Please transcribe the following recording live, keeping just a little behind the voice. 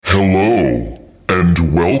Hello, and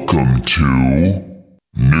welcome to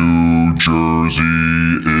New Jersey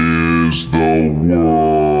is the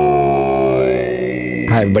World.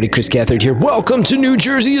 Hi, everybody. Chris Gethard here. Welcome to New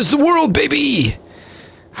Jersey is the World, baby.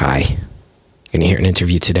 Hi. You're going to hear an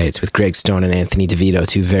interview today. It's with Greg Stone and Anthony DeVito,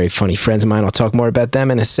 two very funny friends of mine. I'll talk more about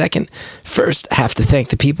them in a second. First, I have to thank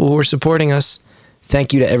the people who are supporting us.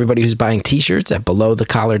 Thank you to everybody who's buying t-shirts at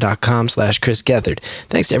belowthecollar.com/Chris Gethard.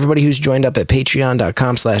 Thanks to everybody who's joined up at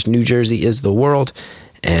patreon.com/New Jersey is the World.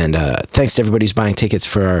 And thanks to everybody who's buying tickets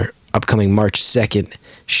for our upcoming March 2nd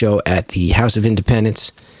show at the House of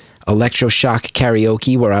Independence Electroshock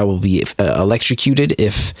Karaoke, where I will be electrocuted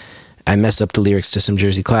if I mess up the lyrics to some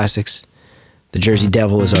Jersey classics. The Jersey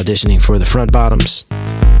Devil is auditioning for the Front Bottoms,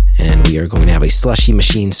 and we are going to have a slushy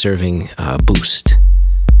machine serving Boost.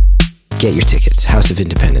 Get your tickets,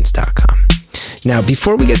 houseofindependence.com. Now,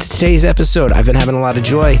 before we get to today's episode, I've been having a lot of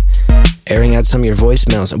joy airing out some of your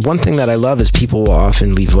voicemails. And one thing that I love is people will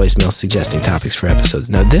often leave voicemails suggesting topics for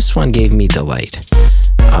episodes. Now, this one gave me delight.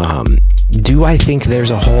 Do I think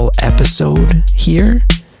there's a whole episode here?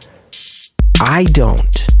 I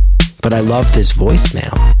don't, but I love this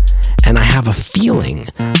voicemail. And I have a feeling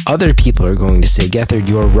other people are going to say, Gethard,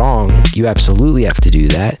 you're wrong. You absolutely have to do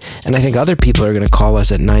that. And I think other people are going to call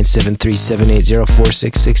us at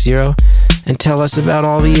 973-780-4660 and tell us about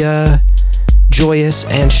all the joyous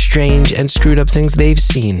and strange and screwed up things they've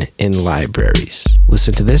seen in libraries.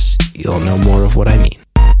 Listen to this. You'll know more of what I mean.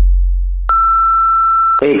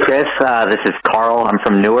 Hey, Chris. This is Carl. I'm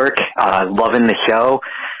from Newark. Loving the show.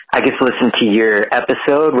 I just listened to your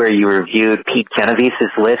episode where you reviewed Pete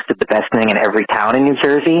Genovese's list of the best thing in every town in New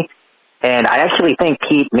Jersey. And I actually think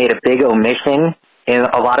Pete made a big omission in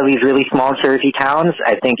a lot of these really small Jersey towns.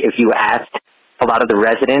 I think if you asked a lot of the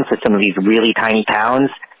residents of some of these really tiny towns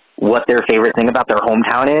what their favorite thing about their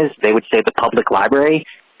hometown is, they would say the public library.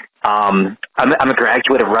 I'm a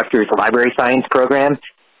graduate of Rutgers Library Science program,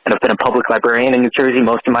 and I've been a public librarian in New Jersey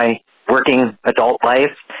most of my working adult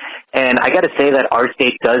life. And I got to say that our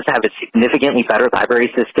state does have a significantly better library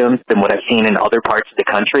system than what I've seen in other parts of the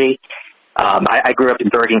country. I grew up in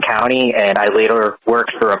Bergen County, and I later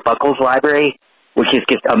worked for a Buckles Library, which is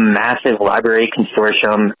just a massive library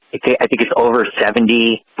consortium. I think it's over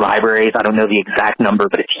 70 libraries. I don't know the exact number,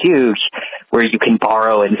 but it's huge, where you can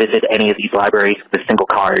borrow and visit any of these libraries with a single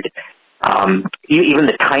card. Even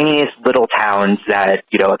the tiniest little towns that,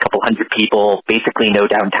 a couple hundred people basically know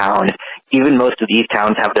downtown, even most of these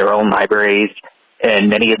towns have their own libraries, and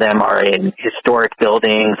many of them are in historic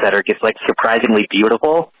buildings that are just surprisingly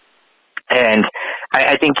beautiful. And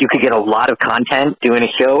I think you could get a lot of content doing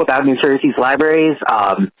a show about New Jersey's libraries.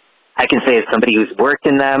 I can say as somebody who's worked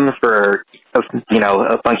in them for, a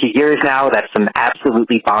bunch of years now, that some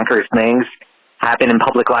absolutely bonkers things happen in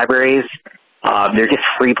public libraries. They're just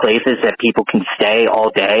free places that people can stay all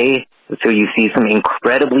day. So you see some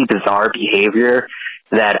incredibly bizarre behavior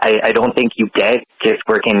that I don't think you get just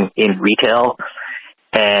working in retail.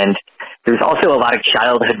 And there's also a lot of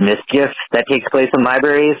childhood mischief that takes place in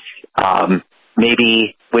libraries.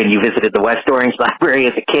 Maybe when you visited the West Orange Library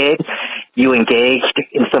as a kid, you engaged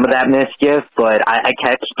in some of that mischief, but I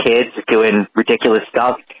catch kids doing ridiculous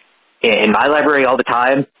stuff in my library all the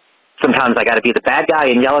time. Sometimes I got to be the bad guy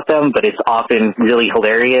and yell at them, but it's often really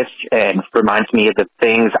hilarious and reminds me of the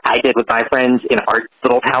things I did with my friends in our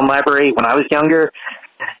little town library when I was younger.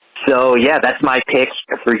 So, yeah, that's my pitch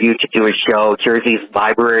for you to do a show. Jersey's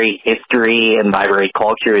library history and library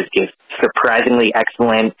culture is just surprisingly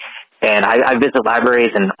excellent. And I visit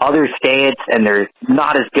libraries in other states, and they're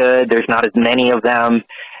not as good. There's not as many of them.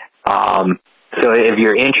 So if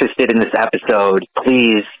you're interested in this episode,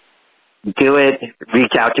 please do it.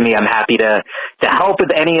 Reach out to me. I'm happy to help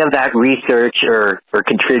with any of that research or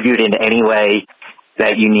contribute in any way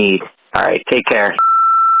that you need. All right. Take care.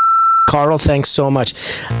 Carl, thanks so much.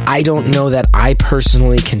 I don't know that I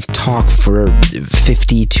personally can talk for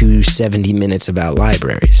 50 to 70 minutes about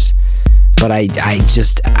libraries. But I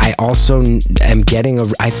also am getting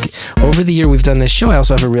over the year we've done this show, I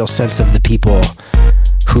also have a real sense of the people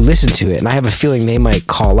who listen to it. And I have a feeling they might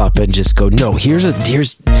call up and just go, no, here's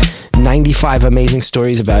 95 amazing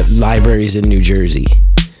stories about libraries in New Jersey.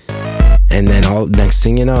 And then next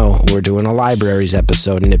thing you know, we're doing a libraries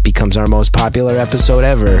episode, and it becomes our most popular episode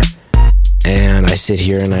ever. And I sit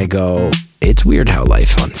here and I go, it's weird how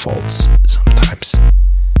life unfolds sometimes.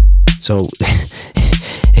 So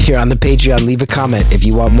if you're on the Patreon, leave a comment if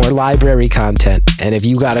you want more library content. And if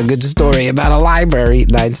you got a good story about a library,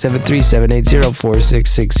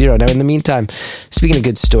 973-780-4660. Now, in the meantime, speaking of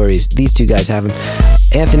good stories, these two guys have them.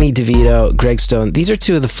 Anthony DeVito, Greg Stone. These are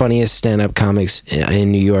two of the funniest stand-up comics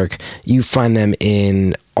in New York. You find them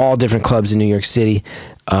in all different clubs in New York City,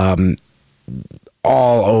 all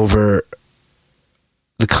over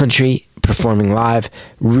the country, performing live.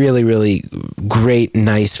 Really, really great,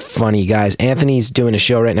 nice, funny guys. Anthony's doing a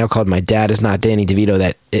show right now called My Dad Is Not Danny DeVito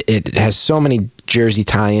that it has so many Jersey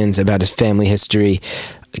tie-ins about his family history.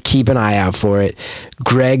 Keep an eye out for it.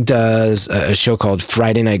 Greg does a show called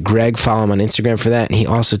Friday Night Greg. Follow him on Instagram for that. And he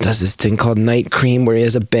also does this thing called Night Cream where he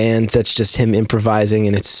has a band that's just him improvising,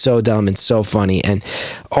 and it's so dumb and so funny. And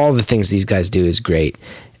all the things these guys do is great.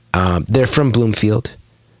 They're from Bloomfield,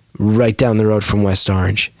 right down the road from West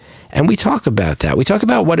Orange. And we talk about that. We talk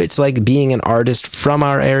about what it's like being an artist from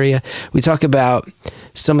our area. We talk about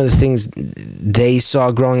some of the things they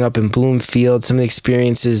saw growing up in Bloomfield, some of the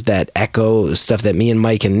experiences that echo stuff that me and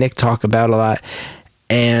Mike and Nick talk about a lot.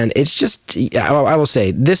 And it's just, I will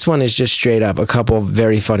say, this one is just straight up a couple of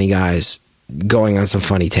very funny guys going on some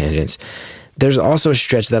funny tangents. There's also a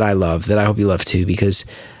stretch that I love, that I hope you love too, because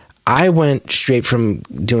I went straight from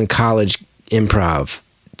doing college improv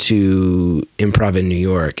to improv in New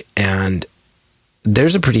York, and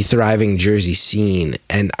there's a pretty thriving Jersey scene,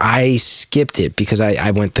 and I skipped it because I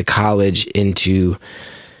went to college into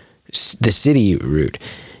the city route.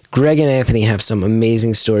 Greg and Anthony have some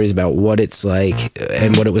amazing stories about what it's like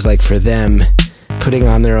and what it was like for them putting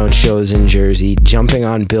on their own shows in Jersey, jumping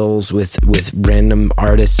on bills with random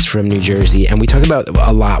artists from New Jersey, and we talk about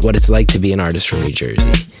a lot what it's like to be an artist from New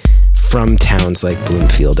Jersey, from towns like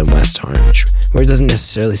Bloomfield and West Orange, where it doesn't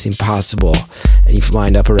necessarily seem possible, and you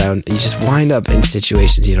just wind up in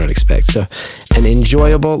situations you don't expect. So an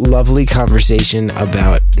enjoyable, lovely conversation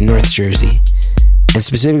about North Jersey, and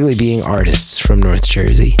specifically being artists from North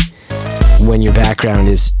Jersey, when your background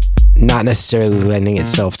is not necessarily lending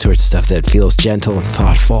itself towards stuff that feels gentle and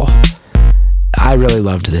thoughtful. I really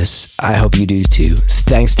loved this. I hope you do too.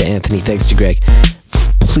 Thanks to Anthony. Thanks to Greg.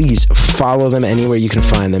 Please follow them anywhere you can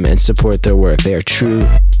find them and support their work. They are true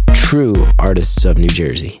artists of New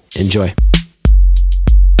Jersey. Enjoy.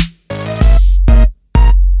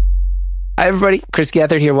 Hi, everybody. Chris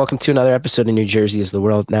Gethard here. Welcome to another episode of New Jersey is the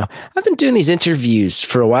World. Now, I've been doing these interviews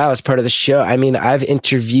for a while as part of the show. I mean, I've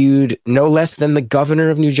interviewed no less than the governor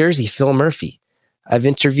of New Jersey, Phil Murphy. I've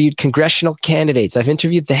interviewed congressional candidates. I've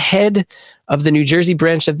interviewed the head of the New Jersey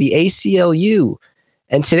branch of the ACLU.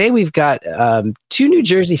 And today we've got two New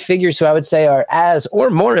Jersey figures who I would say are as or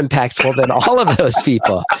more impactful than all of those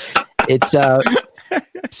people. It's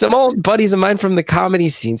some old buddies of mine from the comedy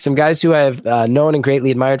scene, some guys who I've known and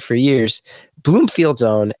greatly admired for years. Bloomfield's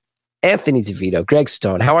own Anthony DeVito, Greg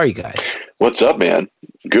Stone. How are you guys? What's up, man?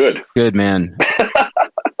 Good, man.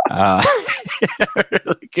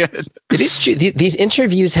 Really good. It is true. These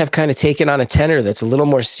interviews have kind of taken on a tenor that's a little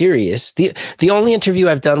more serious. The only interview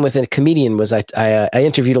I've done with a comedian was I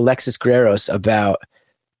interviewed Alexis Guerreros about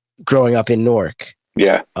growing up in Newark.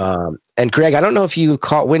 Yeah. And Greg, I don't know if you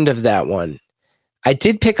caught wind of that one. I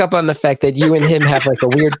did pick up on the fact that you and him have like a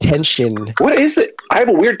weird tension. What is it? I have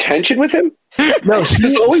a weird tension with him? No,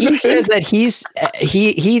 he says that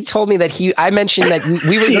he told me that I mentioned that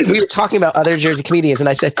we were talking about other Jersey comedians, and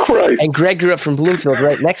I said, Christ. And Greg grew up from Bloomfield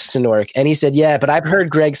right next to Newark, and he said, yeah, but I've heard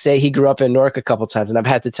Greg say he grew up in Newark a couple times, and I've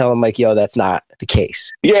had to tell him like, yo, that's not the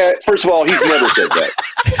case. Yeah, first of all, he's never said that.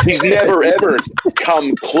 He's never ever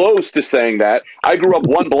come close to saying that. I grew up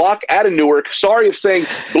one block out of Newark. Sorry if saying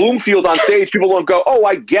Bloomfield on stage, people don't go, oh,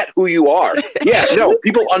 I get who you are. Yeah, no,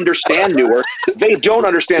 people understand Newark. They don't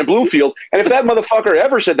understand Bloomfield. And if that motherfucker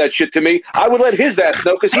ever said that shit to me, I would let his ass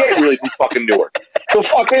know because he ain't really from fucking Newark. So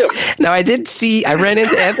fuck him. Now, I ran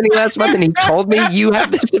into Anthony last month and he told me you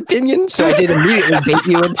have this opinion. So I did immediately bait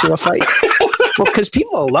you into a fight. Well, because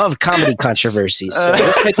people love comedy controversies. So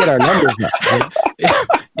let's make it our numbers up.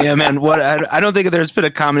 Yeah, man. I don't think there's been a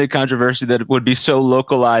comedy controversy that would be so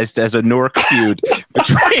localized as a Newark feud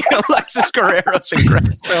between Alexis Guerreros and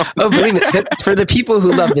Greg Stone. Oh, believe me, for the people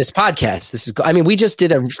who love this podcast, this is. I mean, we just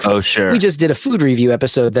did a food review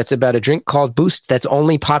episode that's about a drink called Boost that's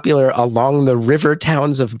only popular along the river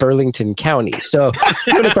towns of Burlington County. So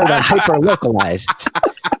we're going to talk about hyper localized.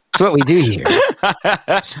 That's what we do here.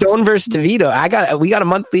 Stone versus DeVito. We got a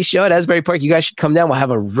monthly show at Asbury Park. You guys should come down. We'll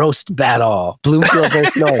have a roast battle. Bloomfield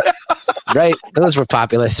versus North. Right? Those were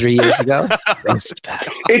popular 3 years ago. Roast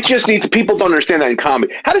battle. It just needs, people don't understand that in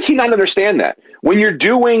comedy. How does he not understand that? When you're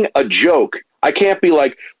doing a joke, I can't be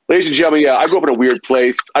like, ladies and gentlemen, yeah, I grew up in a weird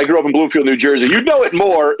place. I grew up in Bloomfield, New Jersey. You'd know it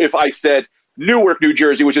more if I said Newark, New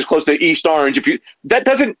Jersey, which is close to East Orange.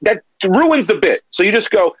 That ruins the bit. So you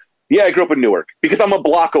just go, yeah, I grew up in Newark because I'm a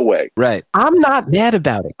block away. Right. I'm not mad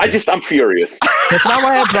about it. I'm furious. That's not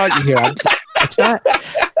why I brought you here.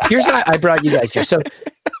 Here's why I brought you guys here. So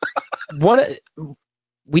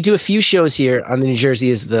we do a few shows here on the New Jersey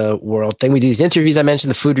is the World thing. We do these interviews. I mentioned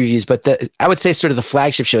the food reviews, but I would say sort of the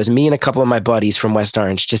flagship show is me and a couple of my buddies from West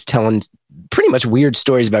Orange just telling pretty much weird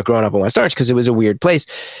stories about growing up in West Orange because it was a weird place.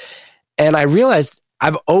 And I realized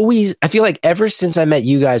I feel like ever since I met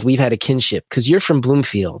you guys, we've had a kinship because you're from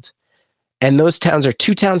Bloomfield. And those towns are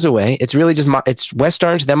 2 towns away. It's really just, it's West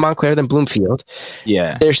Orange, then Montclair, then Bloomfield.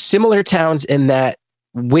 Yeah. They're similar towns in that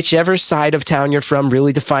whichever side of town you're from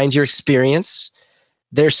really defines your experience.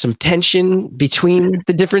 There's some tension between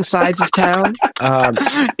the different sides of town.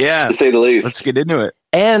 Yeah. To say the least. Let's get into it.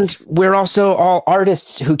 And we're also all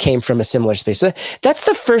artists who came from a similar space. So that's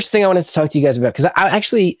the first thing I wanted to talk to you guys about. Because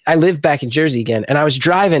I live back in Jersey again. And I was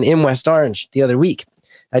driving in West Orange the other week.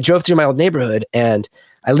 I drove through my old neighborhood and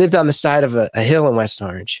I lived on the side of a hill in West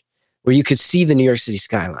Orange where you could see the New York City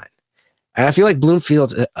skyline. And I feel like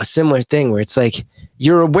Bloomfield's a similar thing where it's like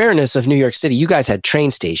your awareness of New York City. You guys had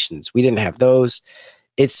train stations. We didn't have those.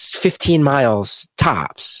 It's 15 miles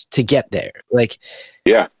tops to get there. Like,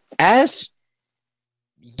 yeah. As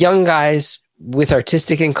young guys with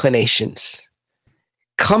artistic inclinations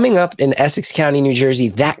coming up in Essex County, New Jersey,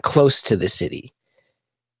 that close to the city,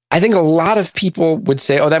 I think a lot of people would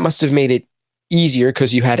say, oh, that must have made it easier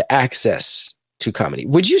because you had access to comedy.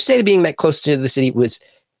 Would you say being that close to the city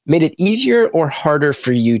made it easier or harder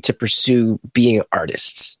for you to pursue being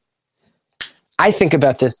artists? I think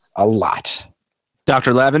about this a lot.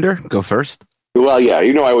 Dr. Lavender, go first. Well, yeah,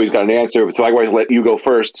 I always got an answer, so I always let you go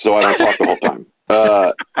first so I don't talk the whole time.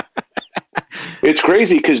 It's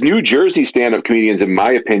crazy because New Jersey stand-up comedians, in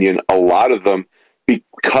my opinion, a lot of them,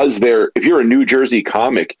 because if you're a New Jersey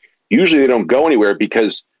comic, usually they don't go anywhere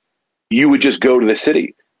because you would just go to the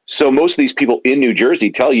city. So most of these people in New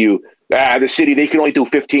Jersey tell you, the city, they can only do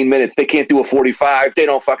 15 minutes. They can't do a 45. They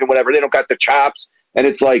don't fucking whatever. They don't got the chops. And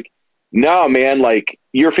it's like, no, man, like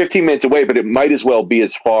you're 15 minutes away, but it might as well be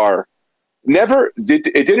as far.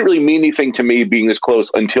 It didn't really mean anything to me being this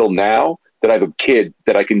close until now that I have a kid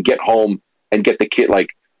that I can get home and get the kid, like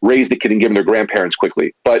raise the kid and give them their grandparents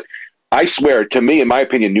quickly. But I swear, to me, in my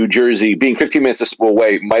opinion, New Jersey being 15 minutes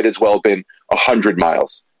away might as well have been 100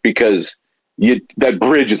 miles because that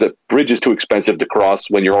bridge is too expensive to cross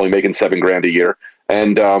when you're only making $7,000 a year.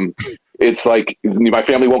 And it's like my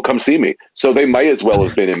family won't come see me. So they might as well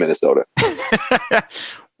have been in Minnesota.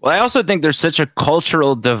 Well, I also think there's such a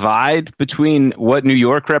cultural divide between what New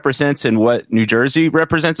York represents and what New Jersey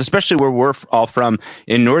represents, especially where we're all from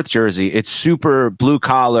in North Jersey. It's super blue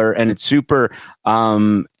collar and it's super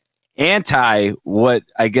anti what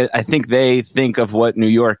I think they think of what New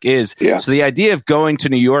York is. Yeah. So the idea of going to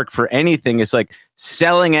New York for anything is like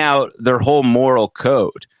selling out their whole moral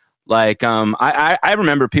code. Like, I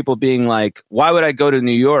remember people being like, why would I go to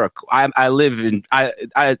New York? I live in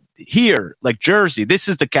here, like Jersey. This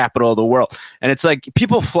is the capital of the world. And it's like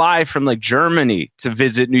people fly from like Germany to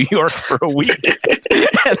visit New York for a weekend.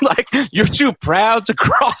 And like, you're too proud to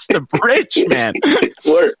cross the bridge, man.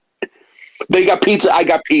 They got pizza. I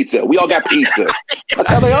got pizza. We all got pizza. That's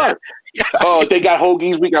how they are. Yeah. Oh, they got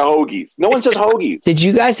hoagies. We got hoagies. No one says hoagies. Did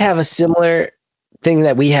you guys have a similar thing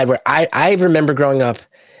that we had where I remember growing up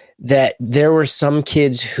that there were some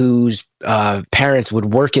kids whose parents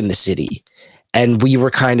would work in the city and we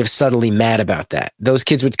were kind of subtly mad about that. Those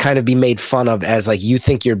kids would kind of be made fun of as like, you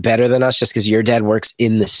think you're better than us just because your dad works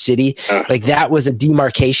in the city. Like that was a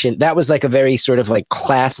demarcation. That was like a very sort of like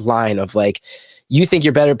class line of like, you think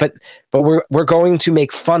you're better, but we're going to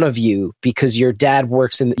make fun of you because your dad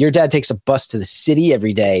takes a bus to the city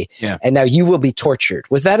every day. Yeah. And now you will be tortured.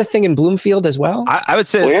 Was that a thing in Bloomfield as well? I would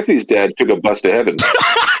say Anthony's dad took a bus to heaven.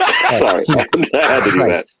 Sorry. I had to do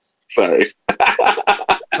that. Sorry.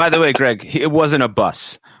 By the way, Greg, it wasn't a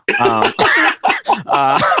bus.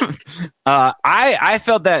 I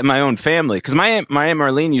felt that in my own family because my Aunt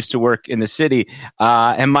Marlene used to work in the city,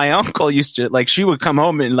 and my uncle used to she would come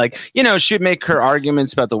home and she'd make her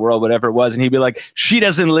arguments about the world, whatever it was, and he'd be like, she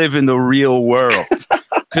doesn't live in the real world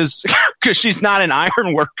because she's not an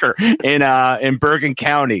iron worker in Bergen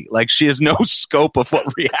County. Like she has no scope of what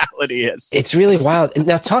reality is. It's really wild.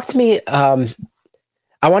 Now talk to me.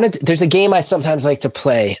 There's a game I sometimes like to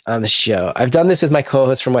play on the show. I've done this with my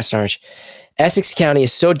co-host from West Orange. Essex County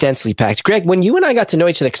is so densely packed. Greg, when you and I got to know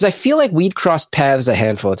each other, because I feel like we'd crossed paths a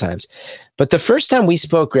handful of times, but the first time we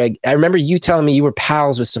spoke, Greg, I remember you telling me you were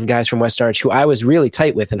pals with some guys from West Orange who I was really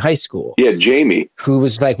tight with in high school. Yeah, Jamie. Who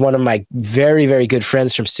was like one of my very, very good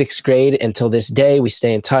friends from 6th grade until this day. We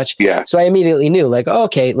stay in touch. Yeah. So I immediately knew like, oh,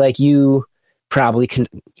 okay, like you probably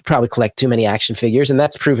collect too many action figures, and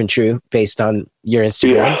that's proven true based on your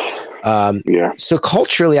Instagram. Yeah. So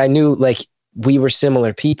culturally, I knew like we were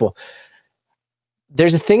similar people.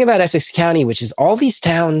 there's a thing about Essex County, which is all these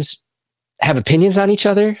towns have opinions on each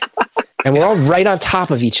other, and we're all right on top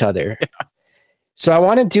of each other. So I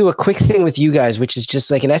want to do a quick thing with you guys, which is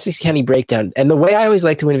just like an Essex County breakdown. And the way I always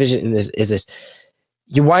like to envision this is this.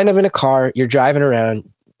 You wind up in a car, you're driving around,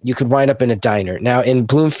 you could wind up in a diner. Now in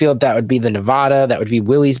Bloomfield, that would be the Nevada, that would be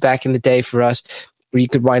Willie's back in the day for us. Or you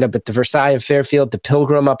could wind up at the Versailles in Fairfield, the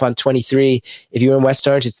Pilgrim up on 23. If you're in West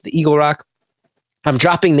Orange, it's the Eagle Rock. I'm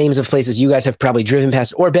dropping names of places you guys have probably driven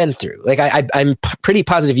past or been through. Like I'm pretty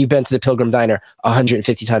positive you've been to the Pilgrim Diner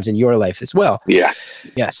 150 times in your life as well. Yeah.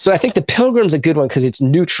 Yes. So I think the Pilgrim's a good one because it's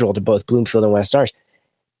neutral to both Bloomfield and West Orange.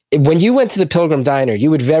 When you went to the Pilgrim Diner,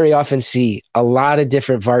 you would very often see a lot of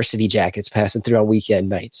different varsity jackets passing through on weekend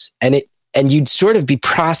nights. And you'd sort of be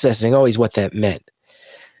processing always what that meant.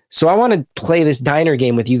 So I want to play this diner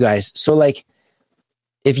game with you guys. So like,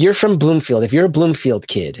 if you're from Bloomfield, if you're a Bloomfield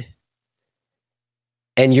kid,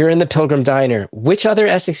 and you're in the Pilgrim Diner, which other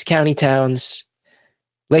Essex County towns,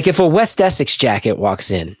 like if a West Essex jacket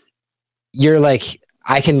walks in, you're like,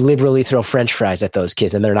 I can liberally throw French fries at those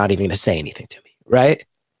kids and they're not even going to say anything to me, right?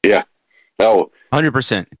 Yeah. Oh,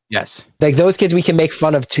 100%. Yes. Like those kids we can make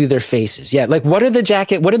fun of to their faces. Yeah. Like what are the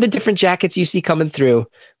different jackets you see coming through?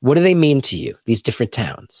 What do they mean to you, these different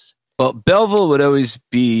towns? Well, Belleville would always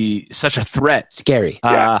be such a threat. Scary.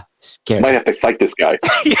 Scary. might have to fight this guy.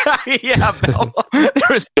 yeah. Belleville.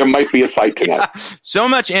 There might be a fight tonight. So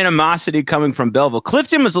much animosity coming from Belleville.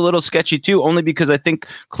 Clifton was a little sketchy too, only because I think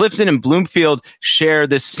Clifton and Bloomfield share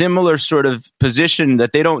this similar sort of position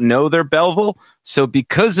that they don't know they're Belleville. So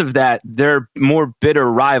because of that, they're more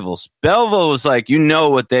bitter rivals. Belleville was like, you know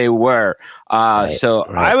what they were. Right.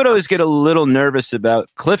 I would always get a little nervous about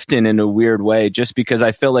Clifton in a weird way, just because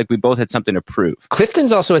I feel like we both had something to prove.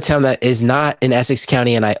 Clifton's also a town that is not in Essex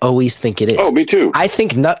County, and I always think it is. Oh, me too. I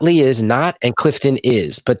think Nutley is not, and Clifton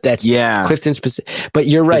is, but that's Clifton's specific. But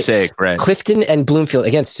you're right. Clifton and Bloomfield,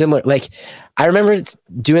 again, similar. Like, I remember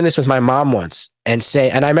doing this with my mom once and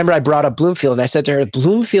I remember I brought up Bloomfield and I said to her,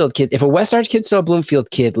 Bloomfield kid, if a West Orange kid saw a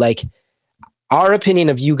Bloomfield kid, like our opinion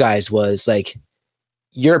of you guys was like,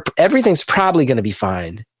 everything's probably going to be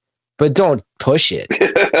fine, but don't push it.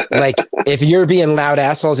 Like if you're being loud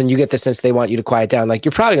assholes and you get the sense they want you to quiet down, like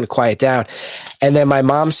you're probably going to quiet down. And then my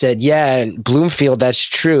mom said, yeah, and Bloomfield, that's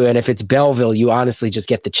true. And if it's Belleville, you honestly just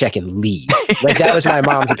get the check and leave. Like that was my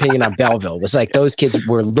mom's opinion on Belleville. It was like those kids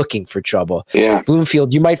were looking for trouble. Yeah.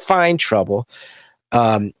 Bloomfield, you might find trouble.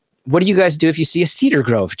 What do you guys do if you see a Cedar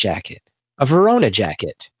Grove jacket, a Verona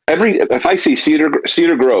jacket? If I see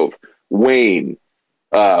Cedar Grove, Wayne,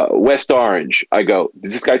 West Orange, I go,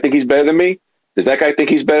 does this guy think he's better than me? Does that guy think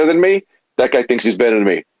he's better than me? That guy thinks he's better than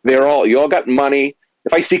me. You all got money.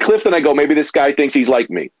 If I see Clifton, I go, maybe this guy thinks he's like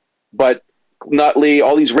me. But Nutley,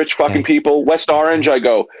 all these rich fucking people, West Orange, I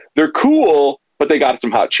go, they're cool, but they got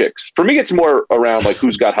some hot chicks. For me, it's more around like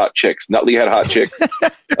who's got hot chicks. Nutley had hot chicks.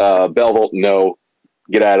 Belleville, no,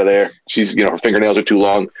 get out of there. She's, her fingernails are too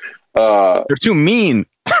long. They're too mean.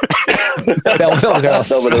 Belleville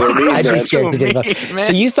girls. I'd be scared to think about.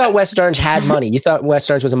 So you thought West Orange had money? You thought West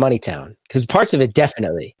Orange was a money town? Because parts of it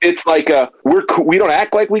definitely. It's like we don't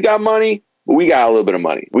act like we got money, but we got a little bit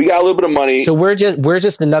of money. So we're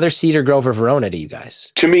just another Cedar Grove or Verona to you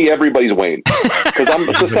guys. To me, everybody's Wayne because I'm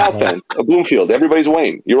the South End of Bloomfield. Everybody's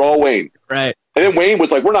Wayne. You're all Wayne, right? And then Wayne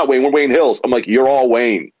was like, "We're not Wayne. We're Wayne Hills." I'm like, "You're all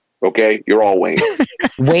Wayne." Okay, you're all Wayne.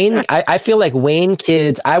 Wayne, I feel like Wayne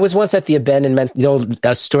kids. I was once at the abandoned,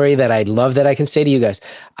 a story that I love that I can say to you guys.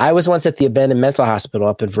 I was once at the abandoned mental hospital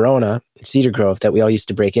up in Verona, Cedar Grove, that we all used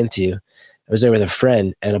to break into. I was there with a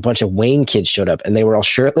friend, and a bunch of Wayne kids showed up, and they were all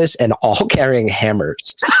shirtless and all carrying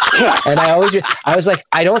hammers. And I was like,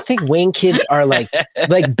 I don't think Wayne kids are like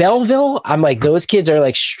Belleville. I'm like, those kids are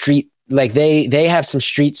like street, like they have some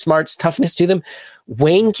street smarts, toughness to them.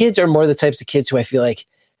 Wayne kids are more the types of kids who I feel like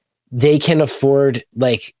they can afford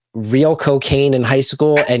like real cocaine in high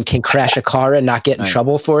school and can crash a car and not get in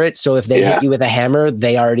trouble for it. So if they hit you with a hammer,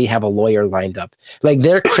 they already have a lawyer lined up. Like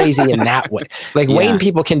they're crazy in that way. Like Wayne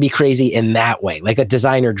people can be crazy in that way, like a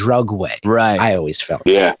designer drug way. Right. I always felt.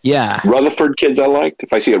 Yeah. Rutherford kids I liked.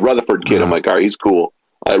 If I see a Rutherford kid, I'm like, all right, he's cool.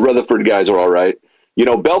 Rutherford guys are all right.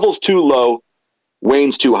 Belleville's too low.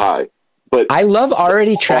 Wayne's too high. But I love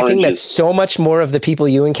already tracking that oranges. so much more of the people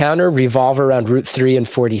you encounter revolve around Route 3 and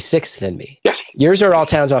 46 than me. Yes. Yours are all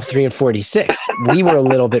towns off 3 and 46. We were a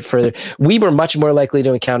little bit further. We were much more likely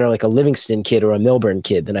to encounter like a Livingston kid or a Milburn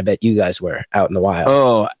kid than I bet you guys were out in the wild.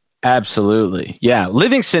 Oh, absolutely. Yeah.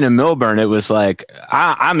 Livingston and Milburn, it was like,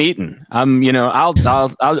 I'm eating. I'm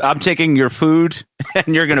taking your food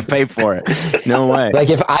and you're going to pay for it. No way. Like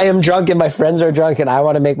if I am drunk and my friends are drunk and I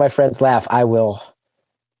want to make my friends laugh, I will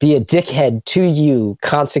be a dickhead to you,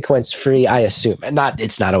 consequence free, I assume. And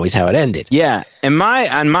it's not always how it ended. Yeah. And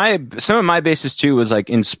some of my basis too was like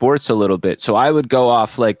in sports a little bit. So I would go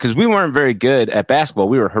off like, cause we weren't very good at basketball.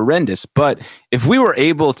 We were horrendous. But if we were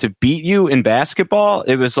able to beat you in basketball,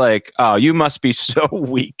 it was like, oh, you must be so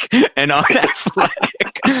weak and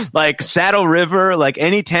unathletic. Like Saddle River, like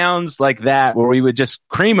any towns like that where we would just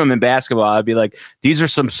cream them in basketball. I'd be like, these are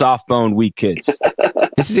some soft bone weak kids.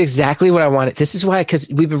 This is exactly what I wanted. This is why,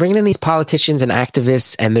 because we've been bringing in these politicians and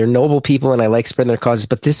activists, and they're noble people, and I like spreading their causes.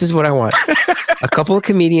 But this is what I want: a couple of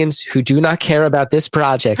comedians who do not care about this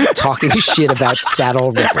project talking shit about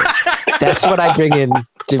Saddle River. That's what I bring in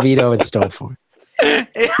DeVito and Stone for.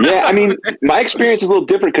 Yeah, I mean, my experience is a little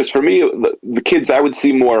different because for me, the kids I would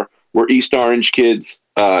see more were East Orange kids,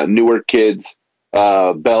 Newark kids,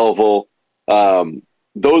 Belleville.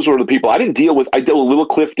 Those were the people I didn't deal with. I dealt with Little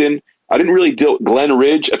Clifton. I didn't really deal with Glen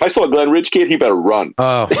Ridge. If I saw a Glen Ridge kid, he better run.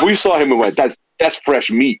 Oh. If we saw him and went, that's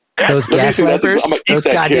fresh meat. Those gas lampers? Those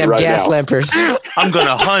goddamn right gas lampers. I'm going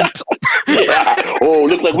to hunt. Yeah. Oh,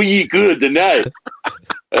 looks like we eat good tonight.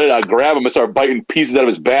 And I grab him and start biting pieces out of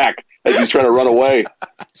his back as he's trying to run away.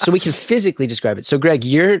 So we can physically describe it. So, Greg,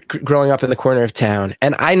 you're growing up in the corner of town,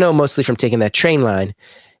 and I know mostly from taking that train line,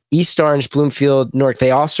 East Orange, Bloomfield, Newark,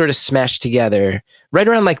 they all sort of smashed together right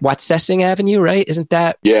around like Watsessing Avenue, right? Isn't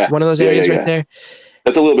that one of those areas right there?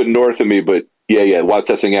 That's a little bit north of me, but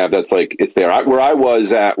Watsessing Ave, that's like, it's there. Where I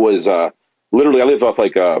was at was literally, I lived off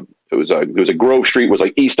like it was a Grove Street, was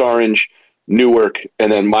like East Orange, Newark,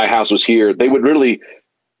 and then my house was here. They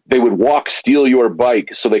would walk, steal your bike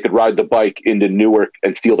so they could ride the bike into Newark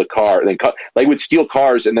and steal the car. And then they would steal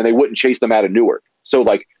cars and then they wouldn't chase them out of Newark. So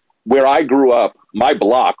like where I grew up, my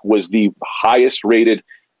block was the highest rated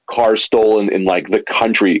car stolen in like the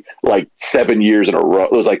country, like 7 years in a row.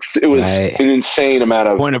 It was an insane amount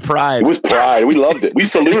of point of pride. It was pride. We loved it. We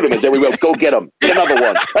saluted them as they would go get them. Get another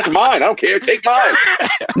one. That's mine. I don't care. Take mine.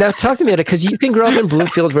 Now talk to me about it, because you can grow up in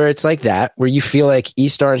Bloomfield where it's like that, where you feel like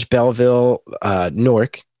East Orange, Belleville,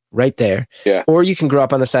 Newark, right there. Yeah. Or you can grow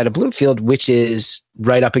up on the side of Bloomfield, which is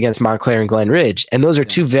right up against Montclair and Glen Ridge. And those are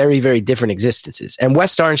two very, very different existences. And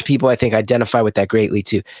West Orange people, I think, identify with that greatly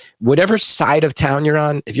too. Whatever side of town you're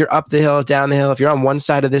on, if you're up the hill, down the hill, if you're on one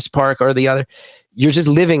side of this park or the other, you're just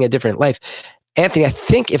living a different life. Anthony, I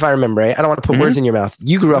think if I remember right, I don't want to put words in your mouth,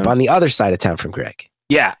 you grew up on the other side of town from Greg.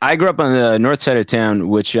 Yeah, I grew up on the north side of town,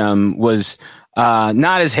 which was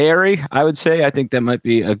not as hairy, I would say. I think that might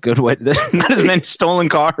be a good way. Not as many stolen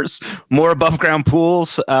cars, more above ground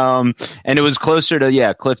pools. And it was closer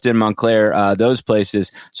to, Clifton, Montclair, those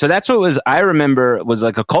places. So that's what I remember was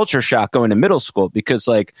like a culture shock going to middle school, because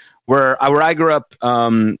like where I grew up,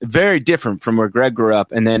 very different from where Greg grew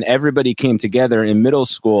up. And then everybody came together in middle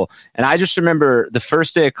school. And I just remember the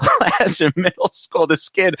first day of class in middle school, this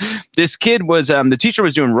kid was, the teacher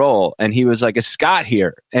was doing roll and he was like, "Is Scott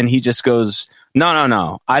here?" And he just goes,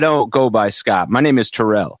 No. I don't go by Scott. My name is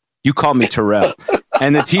Terrell. You call me Terrell."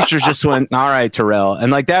 And the teachers just went, "All right, Terrell."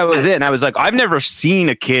 And like, that was it. And I was like, I've never seen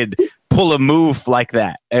a kid pull a move like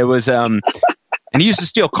that. It was, and he used to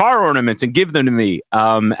steal car ornaments and give them to me,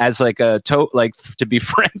 as like a to be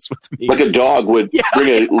friends with me. Like a dog would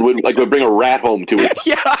bring a rat home to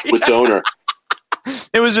its owner.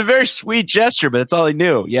 It was a very sweet gesture, but that's all he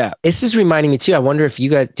knew. Yeah. This is reminding me too. I wonder if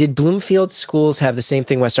you guys, did Bloomfield schools have the same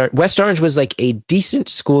thing? West Orange was like a decent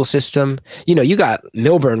school system. You know, you got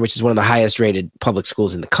Milburn, which is one of the highest rated public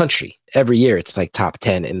schools in the country. Every year it's like top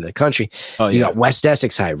 10 in the country. You got West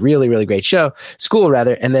Essex High, really, really great school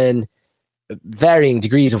rather. And then varying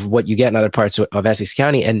degrees of what you get in other parts of Essex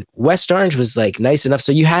County. And West Orange was like nice enough.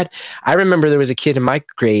 So I remember there was a kid in my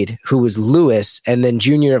grade who was Lewis, and then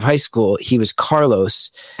junior of high school, he was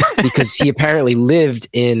Carlos, because he apparently lived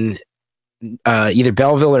in either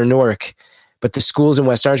Belleville or Newark, but the schools in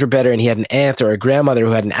West Orange were better. And he had an aunt or a grandmother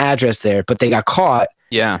who had an address there, but they got caught.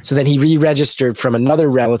 Yeah. So then he re-registered from another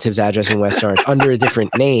relative's address in West Orange under a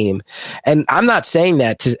different name. And I'm not saying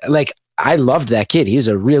that to like, I loved that kid. He was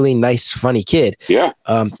a really nice, funny kid. Yeah.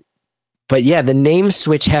 But yeah, the name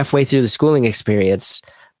switch halfway through the schooling experience,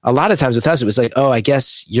 a lot of times with us, it was like, oh, I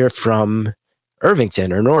guess you're from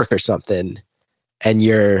Irvington or Newark or something, and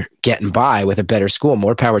you're getting by with a better school.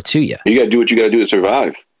 More power to you. You got to do what you got to do to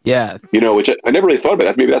survive. Yeah. You know, which I never really thought about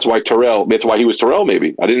that. Maybe that's why he was Terrell,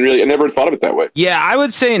 maybe. I never thought of it that way. Yeah, I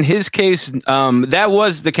would say in his case, that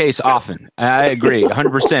was the case often. I agree,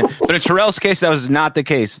 100%. But in Terrell's case, that was not the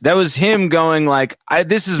case. That was him going like,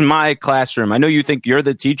 this is my classroom. I know you think you're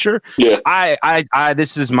the teacher. Yeah.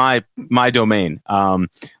 This is my domain.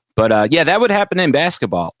 But that would happen in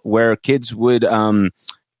basketball, where kids would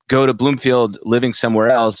go to Bloomfield living somewhere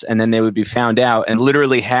else, and then they would be found out, and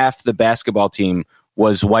literally half the basketball team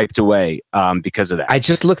was wiped away because of that. I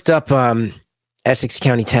just looked up Essex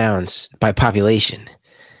County towns by population.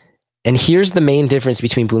 And here's the main difference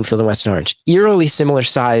between Bloomfield and West Orange. Eerily similar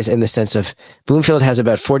size in the sense of Bloomfield has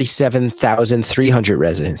about 47,300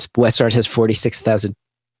 residents. West Orange has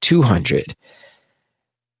 46,200.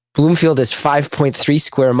 Bloomfield is 5.3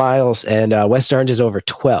 square miles and West Orange is over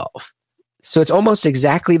 12. So it's almost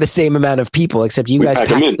exactly the same amount of people, except you guys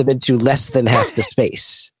packed them into less than half the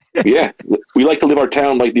space. Yeah, we like to live our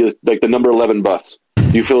town like the number 11 bus.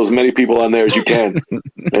 You fill as many people on there as you can,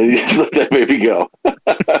 and you just let that baby go.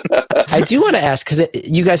 I do want to ask, because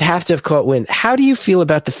you guys have to have caught wind. How do you feel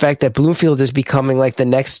about the fact that Bloomfield is becoming like the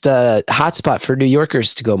next hotspot for New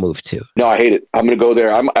Yorkers to go move to? No, I hate it. I'm going to go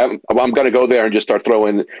there. I'm going to go there and just start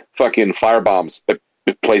throwing fucking firebombs at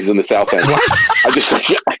places in the South End.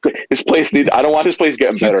 This place I don't want this place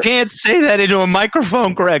getting better. You can't say that into a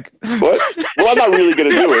microphone, Greg. What? Well, I'm not really going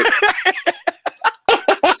to do it.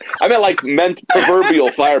 I meant like proverbial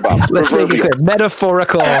firebombs. Let's make it clear.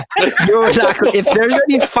 Metaphorical. You're not, if there's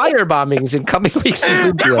any firebombings in coming weeks,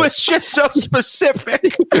 it was just so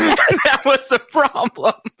specific. That was the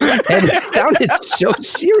problem. And it sounded so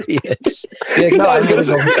serious. Like, no, I'm going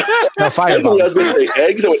to go. No, firebombs. I was going to say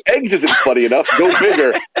eggs. So eggs isn't funny enough. Go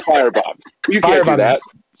bigger. Firebombs. You can't do that.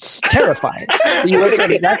 It's terrifying. You look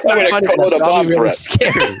at it. That's not funny. That's really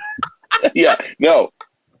scary. Yeah. No.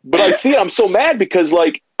 But I see it. I'm so mad because,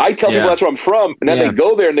 like, I tell people that's where I'm from, and then they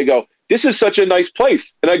go there and they go, "This is such a nice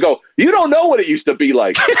place," and I go, "You don't know what it used to be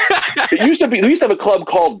like. We used to have a club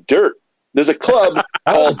called Dirt. There's a club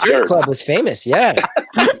called Dirt. Club was famous, yeah.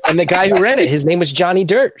 And the guy who ran it, his name was Johnny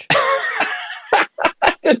Dirt.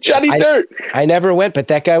 Johnny Dirt. I never went, but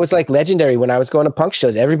that guy was like legendary. When I was going to punk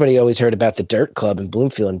shows, everybody always heard about the Dirt Club in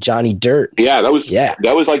Bloomfield and Johnny Dirt. Yeah, that was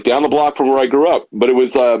like down the block from where I grew up. But it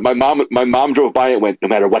was my mom drove by and went, "No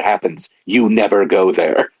matter what happens, you never go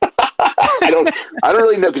there." I don't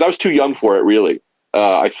really know because I was too young for it. Really,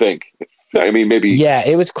 I think. I mean, maybe. Yeah,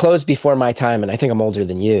 it was closed before my time, and I think I'm older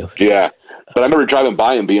than you. Yeah, but I remember driving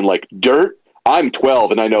by and being like, "Dirt." I'm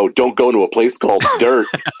 12 and I know don't go to a place called Dirt.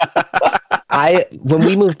 When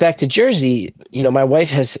we moved back to Jersey, my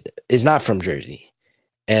wife is not from Jersey.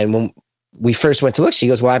 And when we first went to look, she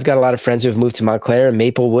goes, "Well, I've got a lot of friends who have moved to Montclair and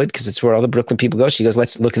Maplewood because it's where all the Brooklyn people go." She goes,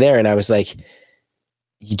 "Let's look there." And I was like,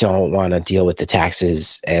 "You don't want to deal with the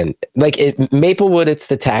taxes." And like Maplewood, it's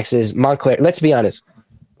the taxes. Montclair, let's be honest.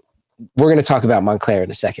 We're going to talk about Montclair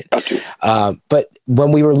in a second. But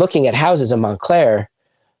when we were looking at houses in Montclair,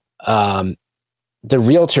 the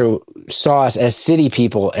realtor saw us as city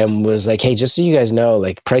people and was like, "Hey, just so you guys know,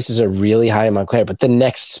 like prices are really high in Montclair, but the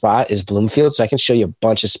next spot is Bloomfield. So I can show you a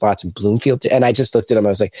bunch of spots in Bloomfield." And I just looked at him. I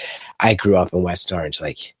was like, "I grew up in West Orange.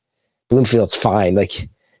 Like Bloomfield's fine. Like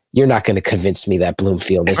you're not going to convince me that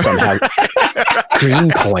Bloomfield is somehow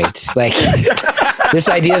Greenpoint." Like the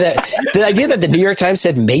idea that the New York Times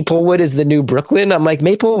said Maplewood is the new Brooklyn. I'm like,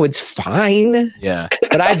 Maplewood's fine. Yeah.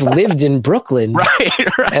 But I've lived in Brooklyn. Right.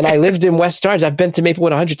 And I lived in West Orange. I've been to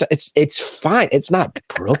Maplewood 100 times. It's fine. It's not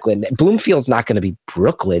Brooklyn. Bloomfield's not going to be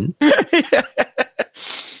Brooklyn.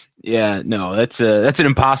 Yeah, no, that's an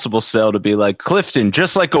impossible sell to be like Clifton,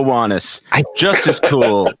 just like Gowanus, just as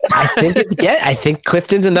cool. I think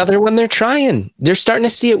Clifton's another one they're trying. They're starting to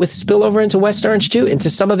see it with spillover into West Orange too,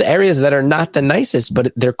 into some of the areas that are not the nicest,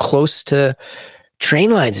 but they're close to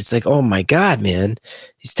train lines. It's like, oh my God, man,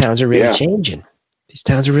 these towns are really changing. These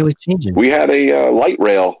towns are really changing. We had a light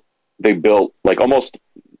rail they built like almost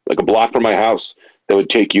like a block from my house that would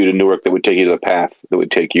take you to Newark, that would take you to the path, that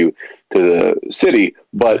would take you to the city.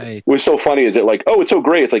 But what's so funny is it like, oh, it's so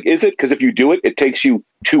great. It's like, is it? Because if you do it, it takes you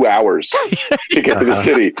 2 hours to get to the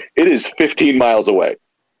city. It is 15 miles away.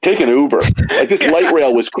 Take an Uber. Like the light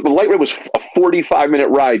rail was a 45-minute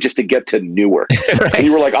ride just to get to Newark. Right. And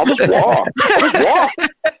you were like, I'll just walk.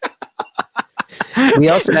 We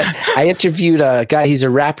also I interviewed a guy, he's a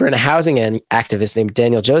rapper and a housing activist named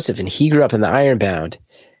Daniel Joseph, and he grew up in the Ironbound.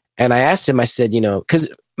 And I asked him, I said,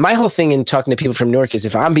 because my whole thing in talking to people from Newark is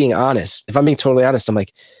if I'm being totally honest, I'm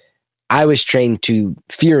like, I was trained to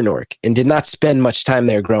fear Newark and did not spend much time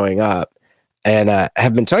there growing up. And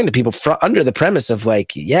have been talking to people under the premise of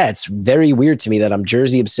like, yeah, it's very weird to me that I'm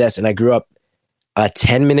Jersey obsessed. And I grew up a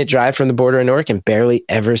 10-minute drive from the border in Newark and barely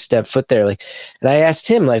ever stepped foot there. Like, and I asked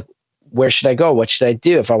him, like, where should I go? What should I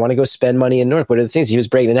do if I want to go spend money in Newark? What are the things? He was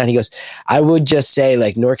breaking it down. He goes, I would just say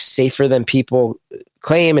like Newark's safer than people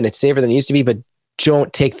claim and it's safer than it used to be, but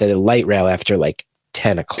don't take the light rail after like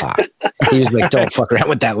 10 o'clock. He was like, don't fuck around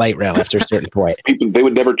with that light rail after a certain point. People, they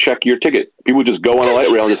would never check your ticket. People would just go on a light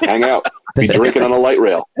rail and just hang out, be drinking on a light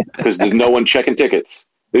rail because there's no one checking tickets.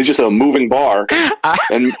 It's just a moving bar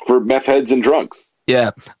and for meth heads and drunks.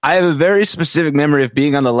 Yeah, I have a very specific memory of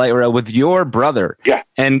being on the light rail with your brother. Yeah,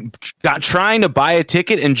 and trying to buy a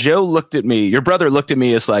ticket, and Joe looked at me. Your brother looked at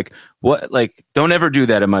me as like, "What? Like, don't ever do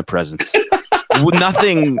that in my presence."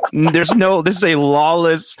 Nothing. There's no. This is a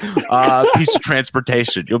lawless piece of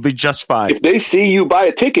transportation. You'll be just fine. If they see you buy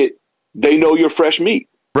a ticket, they know you're fresh meat.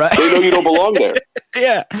 Right? They know you don't belong there.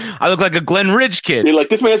 Yeah, I look like a Glen Ridge kid. You're like,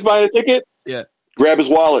 this man's buying a ticket. Yeah. Grab his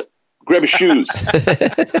wallet. Grab his shoes.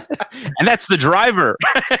 And that's the driver.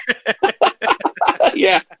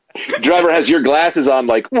 Yeah. Driver has your glasses on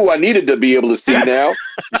like, ooh, I needed to be able to see now.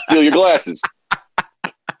 Steal your glasses.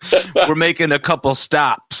 We're making a couple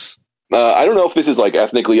stops. I don't know if this is like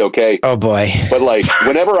ethnically okay. Oh boy. But like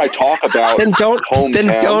whenever I talk about Then don't.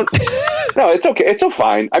 No, it's okay. It's so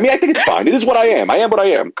fine. I mean, I think it's fine. It is what I am. I am what I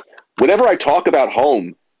am. Whenever I talk about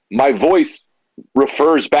home, my voice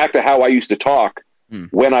refers back to how I used to talk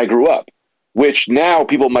when I grew up, which now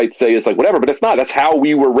people might say is like whatever, but it's not. That's how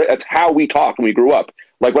we were. That's how we talked when we grew up.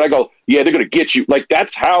 Like when I go, yeah, they're gonna get you. Like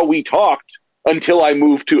that's how we talked until I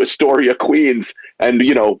moved to Astoria, Queens, and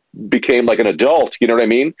became like an adult. You know what I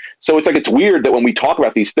mean? So it's like it's weird that when we talk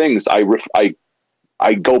about these things,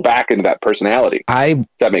 I go back into that personality. Does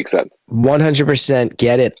that make sense? 100%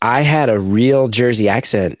 get it. I had a real Jersey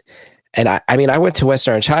accent. And I mean, I went to West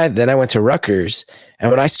Orange High, then I went to Rutgers.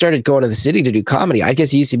 And when I started going to the city to do comedy, I get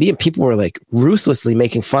to UCB and people were like ruthlessly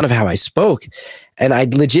making fun of how I spoke. And I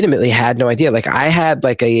legitimately had no idea. Like I had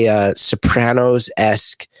like a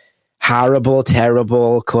Sopranos-esque, horrible,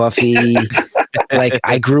 terrible coffee. Like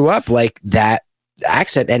I grew up like that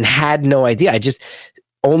accent and had no idea. I just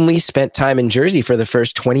only spent time in Jersey for the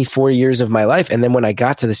first 24 years of my life. And then when I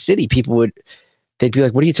got to the city, they'd be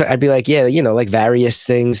like, what are you talking? I'd be like, yeah, like various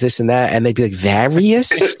things, this and that. And they'd be like,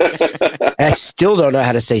 various? And I still don't know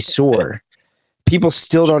how to say sore. People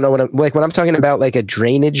still don't know when I'm talking about like a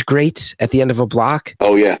drainage grate at the end of a block.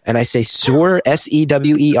 Oh yeah. And I say sewer,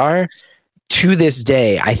 SEWER. To this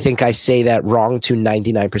day, I think I say that wrong to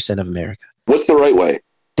 99% of America. What's the right way?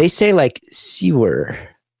 They say like sewer.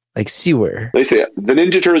 Like sewer. They say the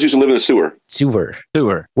Ninja Turtles used to live in a sewer. Sewer.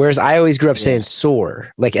 Whereas I always grew up saying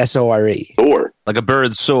sore, like SORE. Sore. Like a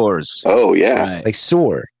bird soars. Oh yeah. Right. Like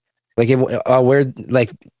sore. Like where like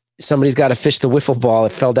somebody's got to fish the wiffle ball.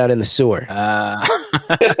 It fell down in the sewer.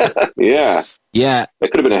 Yeah. Yeah.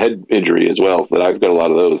 That could have been a head injury as well, but I've got a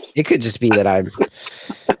lot of those. It could just be that I'm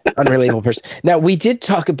an unrelatable person. Now, we did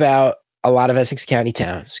talk about a lot of Essex County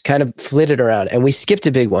towns, kind of flitted around, and we skipped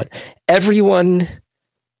a big one. Everyone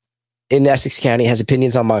in Essex County has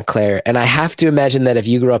opinions on Montclair, and I have to imagine that if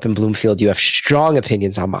you grew up in Bloomfield, you have strong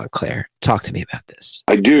opinions on Montclair. Talk to me about this.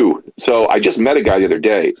 I do. So I just met a guy the other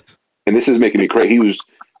day, and this is making me crazy. He was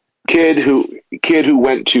kid who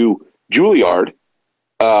went to Juilliard,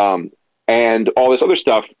 and all this other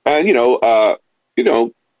stuff, and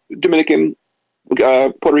Dominican,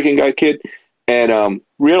 Puerto Rican guy kid, and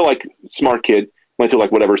real like smart kid. Went to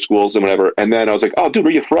like whatever schools and whatever, and then I was like, "Oh, dude,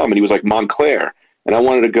 where you from?" And he was like, "Montclair," and I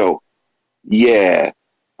wanted to go, "Yeah,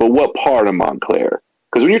 but what part of Montclair?"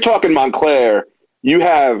 Because when you're talking Montclair, you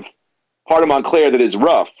have part of Montclair that is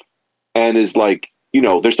rough and is like,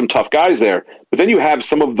 there's some tough guys there. But then you have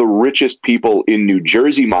some of the richest people in New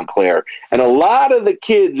Jersey, Montclair. And a lot of the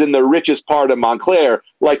kids in the richest part of Montclair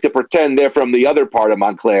like to pretend they're from the other part of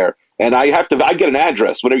Montclair. And I get an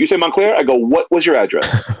address. Whenever you say Montclair, I go, what was your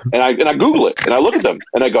address? And I Google it and I look at them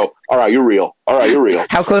and I go, all right, you're real. All right, you're real.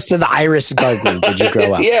 How close to the Iris Garden did you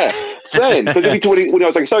grow up? Yeah, same. Because when I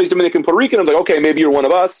was like, sorry, he's Dominican, Puerto Rican, I was like, okay, maybe you're one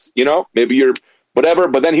of us, maybe you're whatever.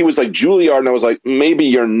 But then he was like Juilliard, and I was like, maybe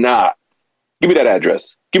you're not. Give me that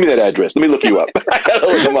address. Let me look you up. I gotta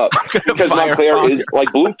look him up because Montclair is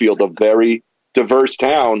like Bloomfield, a very diverse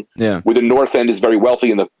town. Yeah, where the north end is very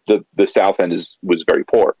wealthy and the south end was very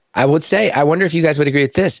poor. I would say, I wonder if you guys would agree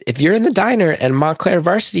with this. If you're in the diner and Montclair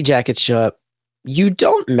varsity jackets show up, you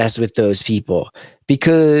don't mess with those people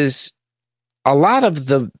because a lot of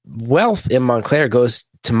the wealth in Montclair goes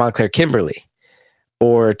to Montclair Kimberly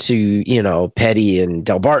or to, Petty and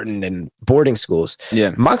Del Barton and boarding schools.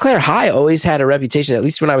 Yeah. Montclair High always had a reputation, at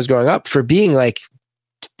least when I was growing up, for being like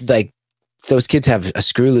those kids have a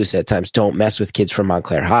screw loose at times. Don't mess with kids from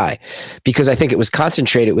Montclair High, because I think it was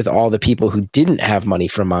concentrated with all the people who didn't have money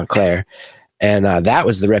from Montclair. And that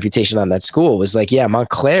was the reputation on that school, was like, yeah,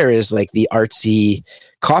 Montclair is like the artsy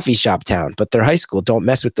coffee shop town, but their high school, don't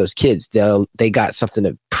mess with those kids. They got something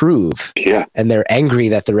to prove. Yeah. And they're angry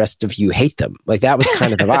that the rest of you hate them. Like that was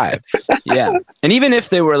kind of the vibe. Yeah. And even if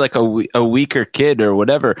they were like a weaker kid or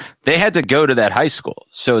whatever, they had to go to that high school.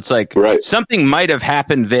 So it's like something might have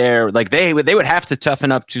happened there. Like they would have to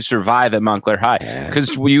toughen up to survive at Montclair High.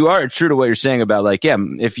 Because you are true to what you're saying about like, yeah,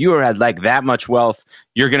 if you had like that much wealth,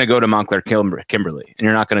 you're going to go to Montclair Kimberly and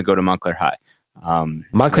you're not going to go to Montclair High.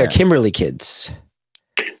 Montclair Kimberly kids.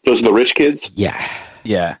 Those are the rich kids? Yeah.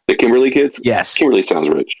 Yeah. The Kimberly kids? Yes. Kimberly sounds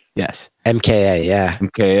rich. Yes. MKA, yeah.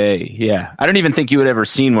 MKA, yeah. I don't even think you had ever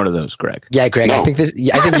seen one of those, Greg. Yeah, Greg, No. I think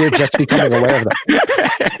you're just becoming aware of them.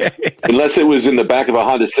 Unless it was in the back of a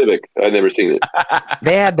Honda Civic. I've never seen it.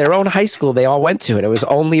 They had their own high school. They all went to it. It was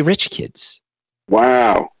only rich kids.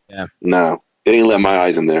 Wow. Yeah. No. They didn't let my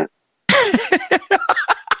eyes in there.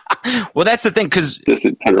 Well, that's the thing, because Just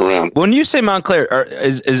to turn around. when you say Montclair,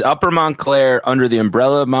 is Upper Montclair under the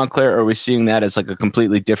umbrella of Montclair, or are we seeing that as like a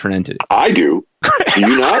completely different entity? I do. Do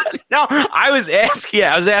you not? No, I was asking.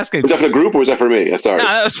 Was that for the group or was that for me? Sorry. No,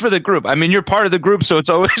 that was for the group. I mean, you're part of the group, so it's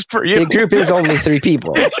always for you. The group is only 3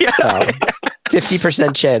 people.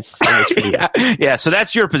 50% chance it was for you. Yeah, so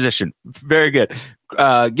that's your position. Very good.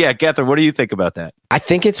 Gether, what do you think about that? I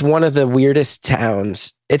think it's one of the weirdest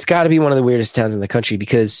towns. It's got to be one of the weirdest towns in the country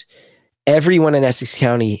because everyone in Essex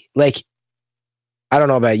County, like, I don't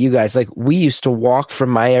know about you guys, like we used to walk from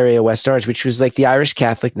my area, West Orange, which was like the Irish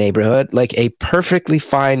Catholic neighborhood, like a perfectly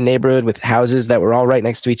fine neighborhood with houses that were all right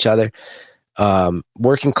next to each other,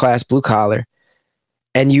 working class, blue collar.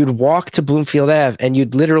 And you'd walk to Bloomfield Ave and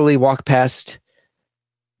you'd literally walk past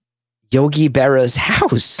Yogi Berra's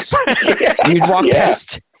house. You'd walk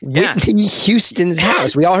past Whitney Houston's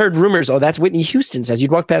house. We all heard rumors, oh, that's Whitney Houston's house.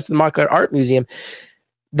 You'd walk past the Montclair Art Museum.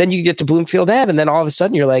 Then you get to Bloomfield Ave, and then all of a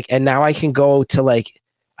sudden you're like, and now I can go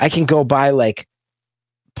buy like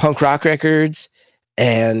punk rock records.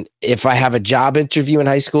 And if I have a job interview in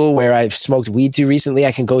high school where I've smoked weed too recently,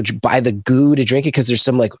 I can go buy the goo to drink it because there's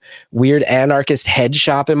some like weird anarchist head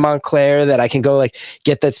shop in Montclair that I can go like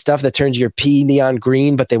get that stuff that turns your pee neon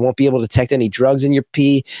green, but they won't be able to detect any drugs in your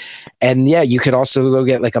pee. And yeah, you could also go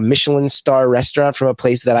get like a Michelin star restaurant from a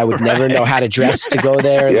place that I would never know how to dress to go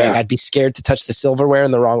there. Like, I'd be scared to touch the silverware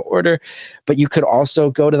in the wrong order. But you could also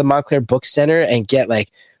go to the Montclair Book Center and get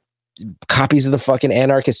like copies of the fucking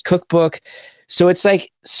anarchist cookbook. So it's like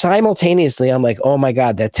simultaneously, I'm like, oh my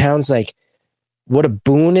God, that town's like, what a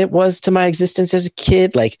boon it was to my existence as a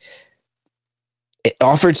kid. Like it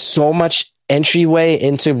offered so much entryway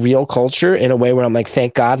into real culture in a way where I'm like,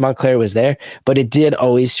 thank God Montclair was there. But it did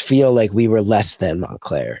always feel like we were less than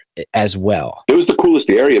Montclair as well. It was the coolest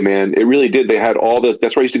area, man. It really did. They had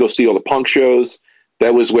that's where I used to go see all the punk shows.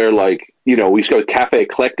 That was where, like, you know, we used to go to Cafe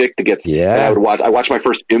Eclectic to get, I watched my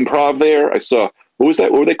first improv there. I saw, what was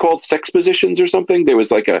that? What were they called? Sex Positions or something? There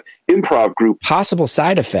was like a improv group. Possible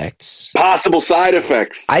Side Effects.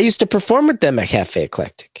 I used to perform with them at Cafe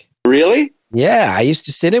Eclectic. Really? Yeah, I used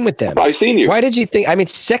to sit in with them. I've seen you. Why did you think? I mean,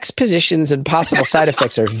 Sex Positions and Possible Side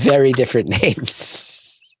Effects are very different names.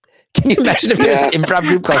 Can you imagine if there was an improv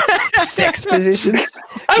group called Sex Positions?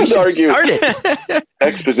 I would argue. Start it.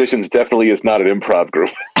 Sex Positions definitely is not an improv group.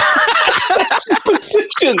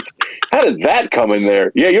 Positions. How did that come in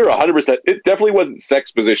there? Yeah, you're 100%. It definitely wasn't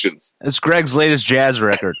Sex Positions. It's Greg's latest jazz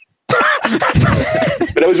record.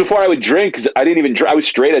 But it was before I would drink because I didn't even drink. I was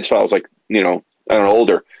straight edge, so I was like, you know, I don't know,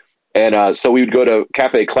 older. And so we would go to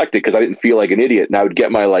Cafe Eclectic because I didn't feel like an idiot. And I would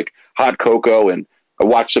get my like hot cocoa and I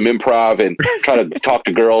watch some improv and try to talk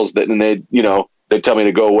to girls and they'd tell me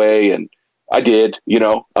to go away. And I did, you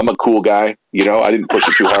know, I'm a cool guy, you know, I didn't push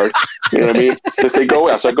it too hard. You know what I mean? They say go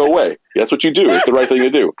away. So I go away. That's what you do. It's the right thing to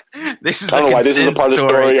do. This is I don't know why this is the part of the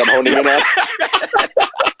story I'm honing in on.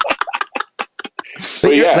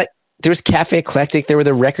 But yeah. Like, there was Cafe Eclectic. There were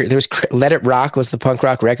the record. There was Let It Rock was the punk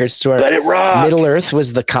rock record store. Let It Rock. Middle Earth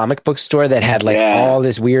was the comic book store that had like all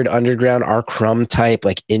this weird underground R. Crumb type,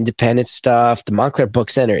 like independent stuff. The Montclair Book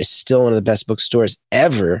Center is still one of the best bookstores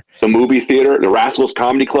ever. The movie theater, the Rascals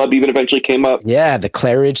Comedy Club even eventually came up. Yeah, the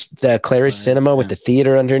Claridge Cinema with the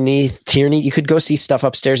theater underneath. Tierney, you could go see stuff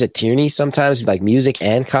upstairs at Tierney sometimes, like music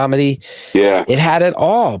and comedy. Yeah. It had it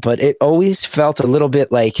all, but it always felt a little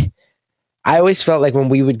bit like, I always felt like when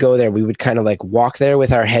we would go there, we would kind of like walk there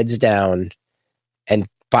with our heads down and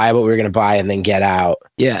buy what we were going to buy and then get out.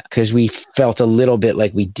 Yeah. Because we felt a little bit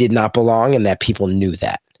like we did not belong and that people knew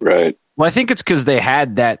that. Right. Well, I think it's because they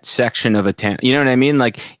had that section of a town. You know what I mean?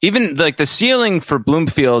 Like, even like the ceiling for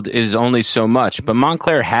Bloomfield is only so much, but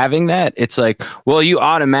Montclair having that, it's like, well, you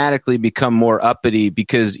automatically become more uppity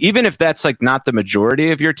because even if that's like not the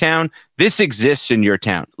majority of your town, this exists in your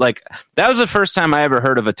town. Like, that was the first time I ever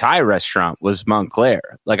heard of a Thai restaurant was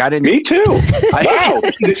Montclair. Like, I didn't. Me too. Wow.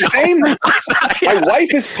 The same. My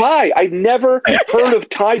wife is Thai. I never heard of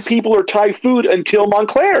Thai people or Thai food until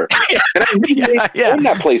Montclair. And I really own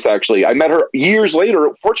that place, actually. I met her years later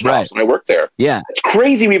at Fortune House when I worked there. Yeah. It's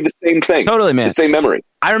crazy we have the same thing. Totally, man. The same memory.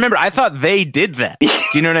 I remember, I thought they did that. Do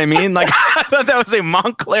you know what I mean? Like, I thought that was a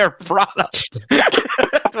Montclair product.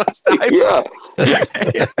 That's what's Thai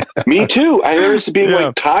Yeah. Me too. I remember this being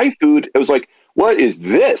like Thai food. It was like, what is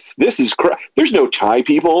this? This is there's no Thai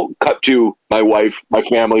people. Cut to my wife, my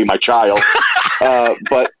family, my child.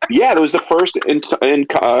 But yeah, that was the first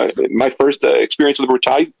my first experience with the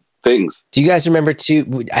Thai things. Do you guys remember too?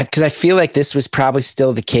 Because I feel like this was probably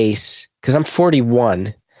still the case. Because I'm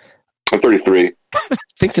 41. I'm 33. I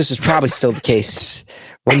think this was probably still the case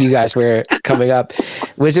when you guys were coming up.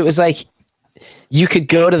 It was like you could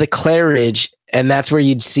go to the Claridge, and that's where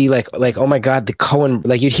you'd see like oh my god, the Coen,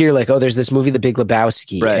 like you'd hear like, oh, there's this movie The Big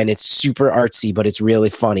Lebowski, and it's super artsy, but it's really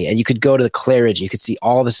funny. And you could go to the Claridge, and you could see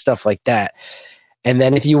all the stuff like that. And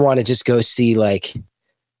then if you want to just go see like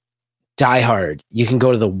Die Hard, you can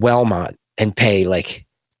go to the Wellmont and pay like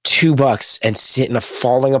 $2 and sit in a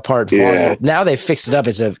falling apart vaudeville. Now they've fixed it up.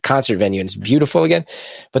 It's a concert venue and it's beautiful again.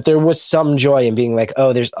 But there was some joy in being like,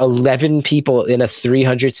 oh, there's 11 people in a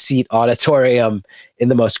 300-seat auditorium in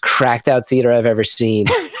the most cracked out theater I've ever seen.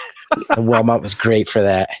 And Wellmont was great for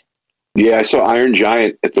that. Yeah, I saw Iron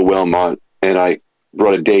Giant at the Wellmont, and I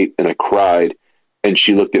brought a date, and I cried. And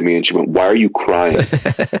she looked at me and she went, "Why are you crying?"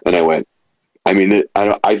 And I went, "I mean,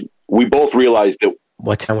 we both realized that."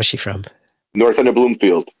 What town was she from? North End of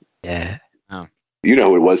Bloomfield. Yeah. Oh. You know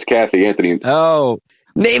who it was, Kathy, Anthony. Oh.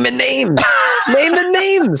 Naming names. Naming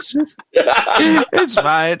names. It's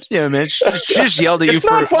fine. Yeah, man. She just yelled at you it's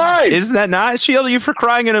not fine. Isn't that not? She yelled at you for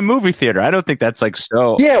crying in a movie theater. I don't think that's like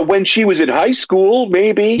so. Yeah, when she was in high school,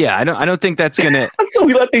 maybe. Yeah, I don't think that's gonna. So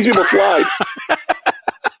we let these people slide.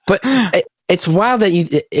 But it's wild that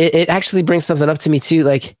it actually brings something up to me too.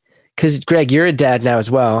 Like, because Greg, you're a dad now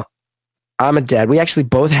as well. I'm a dad. We actually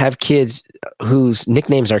both have kids whose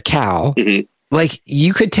nicknames are Cal. Mm-hmm. Like,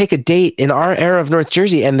 you could take a date in our era of North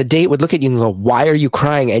Jersey and the date would look at you and go, "Why are you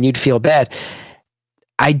crying?" And you'd feel bad.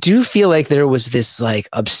 I do feel like there was this like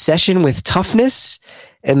obsession with toughness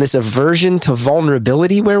and this aversion to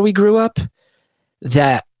vulnerability where we grew up,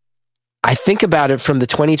 that I think about it from the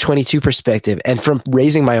 2022 perspective and from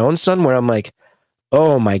raising my own son, where I'm like,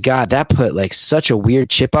 oh my God, that put like such a weird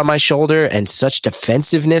chip on my shoulder and such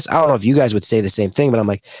defensiveness. I don't know if you guys would say the same thing, but I'm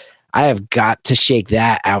like, I have got to shake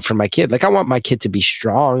that out for my kid. Like, I want my kid to be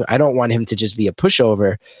strong. I don't want him to just be a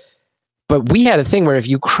pushover. But we had a thing where if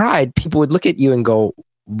you cried, people would look at you and go,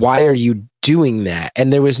 "Why are you doing that?"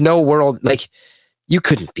 And there was no world, like, you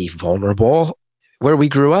couldn't be vulnerable where we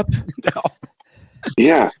grew up. No.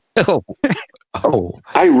 Yeah. Oh.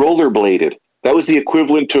 I rollerbladed. That was the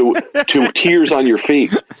equivalent to tears on your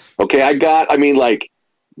feet. Okay,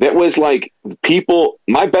 that was like people.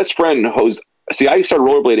 My best friend, see, I started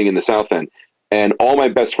rollerblading in the South End, and all my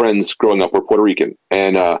best friends growing up were Puerto Rican.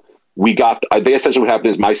 And they essentially what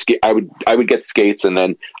happened is I would get skates, and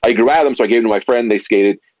then I grew out of them, so I gave them to my friend. They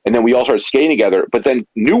skated, and then we all started skating together. But then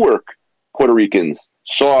Newark Puerto Ricans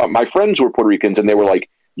saw my friends who were Puerto Ricans, and they were like,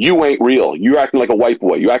 "You ain't real. You're acting like a white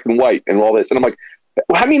boy. You acting white," and all this. And I'm like,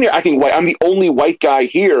 "How do you mean you're acting white? I'm the only white guy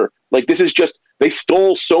here. Like, this is just, they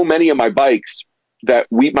stole so many of my bikes that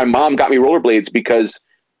my mom got me rollerblades because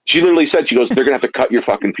she literally said, she goes, they're going to have to cut your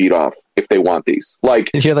fucking feet off if they want these." Like,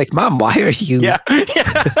 if you're like, "Mom, why are you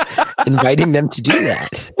inviting them to do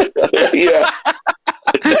that?" Yeah.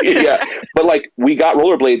 Yeah. But like, we got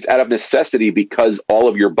rollerblades out of necessity because all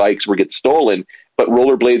of your bikes would get stolen, but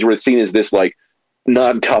rollerblades were seen as this like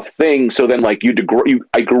non-tough thing. So then like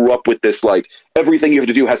I grew up with this, like, everything you have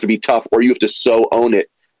to do has to be tough or you have to so own it.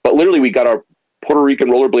 But literally we got our Puerto Rican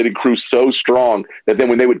rollerblading crew so strong that then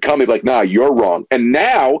when they would come, they'd be like, "Nah, you're wrong." And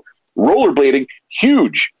now rollerblading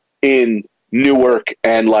huge in Newark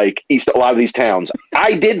and like a lot of these towns.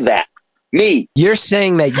 I did that. Me. You're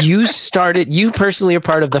saying that you personally are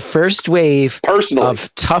part of the first wave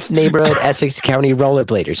of tough neighborhood Essex County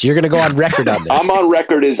rollerbladers. You're going to go on record on this. I'm on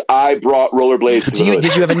record as I brought rollerblades.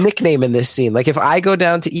 Did you have a nickname in this scene? Like, if I go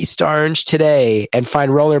down to East Orange today and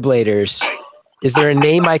find rollerbladers, is there a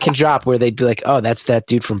name I can drop where they'd be like, "Oh, that's that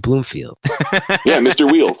dude from Bloomfield"? Yeah, Mr.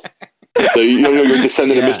 Wheels. So you're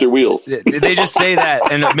descendant of Mr. Wheels. They just say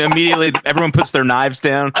that, and immediately everyone puts their knives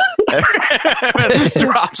down,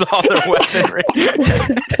 drops all their weaponry.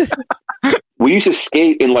 We used to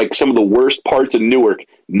skate in like some of the worst parts of Newark,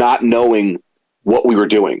 not knowing what we were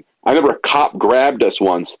doing. I remember a cop grabbed us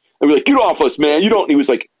once and we were like, "Get off us, man. He was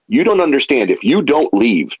like, "You don't understand. If you don't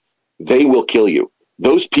leave, they will kill you.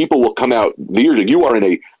 Those people will come out. You are in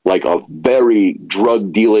a very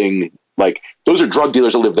drug dealing, those are drug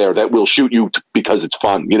dealers that live there that will shoot you because it's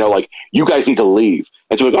fun. You guys need to leave."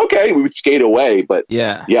 And so okay, we would skate away, but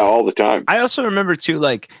yeah, all the time. I also remember too,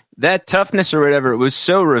 that toughness or whatever, it was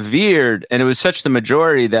so revered and it was such the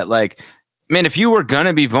majority that man, if you were going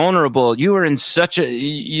to be vulnerable, you were in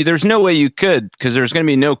there's no way you could, because there's going to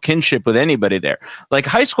be no kinship with anybody there.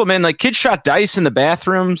 High school, man, kids shot dice in the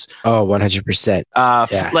bathrooms. Oh, 100%.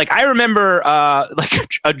 Yeah. I remember,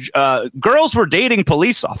 girls were dating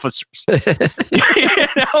police officers.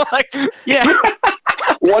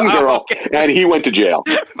 One girl, and he went to jail.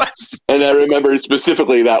 And I remember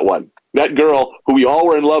specifically that one. That girl who we all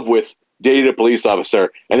were in love with dated a police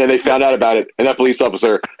officer, and then they found out about it, and that police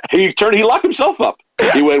officer, he locked himself up.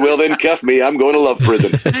 He went, "Well, then cuff me. I'm going to love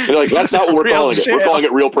prison." They're like, "That's not what we're calling it. We're calling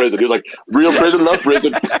it real prison." He was like, "Real prison, love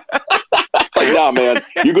prison." Nah, man,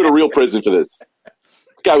 you go to real prison for this.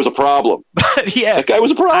 That guy was a problem. But yeah, that guy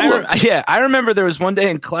was a problem. I remember there was one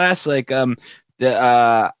day in class, now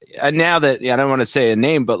that I don't want to say a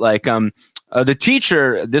name, but the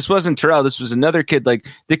teacher, this wasn't Terrell, this was another kid. The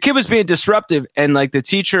kid was being disruptive, and the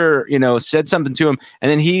teacher, said something to him,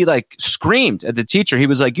 and then he screamed at the teacher. He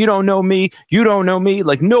was like, "You don't know me. You don't know me.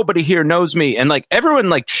 Nobody here knows me." And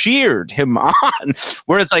everyone cheered him on.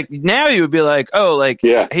 Whereas now you would be like, "Oh,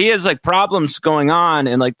 yeah, he has problems going on,"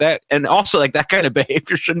 and that, and also that kind of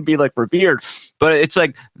behavior shouldn't be revered. But it's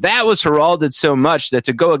that was heralded so much that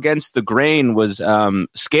to go against the grain was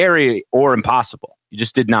scary or impossible. You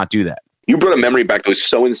just did not do that. You brought a memory back that was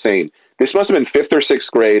so insane. This must have been 5th or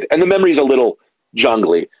 6th grade, and the memory's a little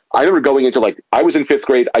jungly. I remember going into I was in 5th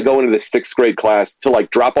grade. I go into the 6th grade class to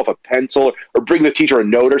drop off a pencil or bring the teacher a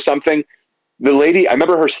note or something. The lady, I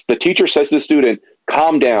remember the teacher says to the student,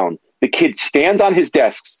 "Calm down." The kid stands on his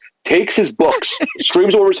desks, takes his books,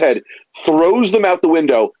 screams over his head, throws them out the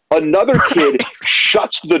window. Another kid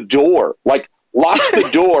shuts the door, locks the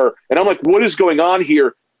door. And I'm like, what is going on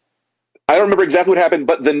here? I don't remember exactly what happened,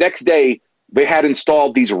 but the next day they had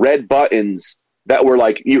installed these red buttons that were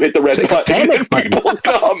you hit the red button and people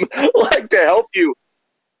come to help you.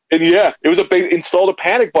 And yeah, it was they installed a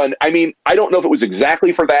panic button. I mean, I don't know if it was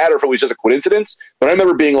exactly for that or if it was just a coincidence, but I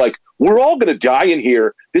remember being we're all going to die in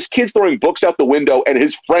here. This kid's throwing books out the window, and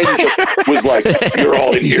his friend just was like, "You're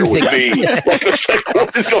all in here with me."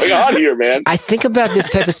 What is going on here, man? I think about this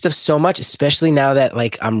type of stuff so much, especially now that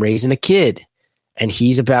I'm raising a kid. And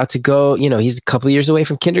he's about to go, he's a couple years away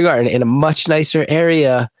from kindergarten in a much nicer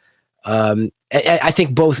area. I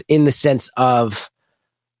think both in the sense of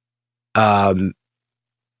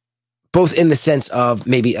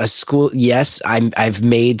maybe a school. Yes, I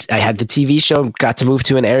had the TV show, got to move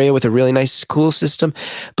to an area with a really nice school system,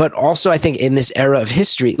 but also I think in this era of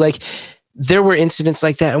history, there were incidents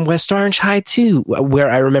like that in West Orange High too,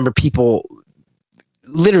 where I remember people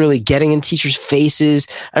literally getting in teachers' faces.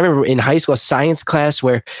 I remember in high school, a science class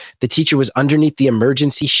where the teacher was underneath the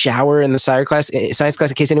emergency shower in the science class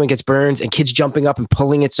in case anyone gets burns, and kids jumping up and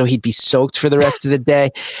pulling it so he'd be soaked for the rest of the day.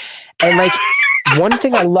 And one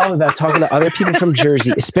thing I love about talking to other people from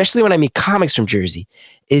Jersey, especially when I meet comics from Jersey,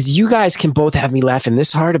 is you guys can both have me laughing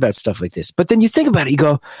this hard about stuff like this. But then you think about it, you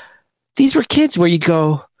go, these were kids where you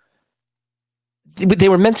go, they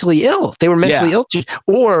were mentally ill. They were mentally ill.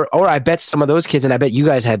 Or I bet some of those kids, and I bet you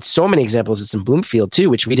guys had so many examples. It's in Bloomfield too,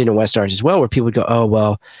 which we did in West Orange as well, where people would go, "Oh,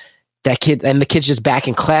 well, that kid," and the kid's just back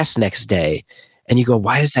in class next day. And you go,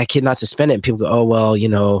 "Why is that kid not suspended?" And people go, "Oh, well,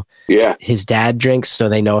 his dad drinks, so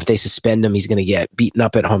they know if they suspend him, he's going to get beaten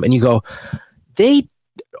up at home." And you go, they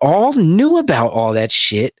all knew about all that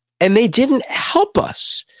shit, and they didn't help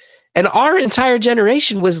us. And our entire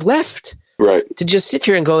generation was left to just sit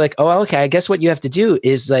here and go "Oh, okay, I guess what you have to do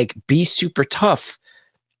is be super tough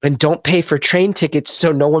and don't pay for train tickets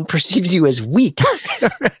so no one perceives you as weak."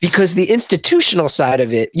 Because the institutional side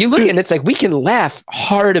of it, you look and it's we can laugh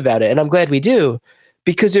hard about it. And I'm glad we do,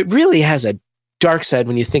 because it really has a dark side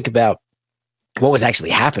when you think about what was actually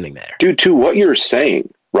happening there. Dude, to what you're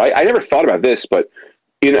saying, right? I never thought about this, but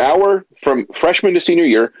from freshman to senior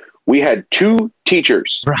year, we had 2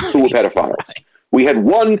 teachers who were pedophiles. We had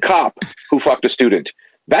 1 cop who fucked a student.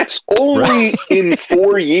 That's only in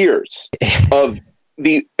 4 years of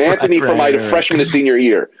the Anthony from my freshman to senior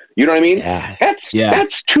year. You know what I mean? Yeah.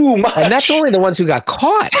 That's too much. And that's only the ones who got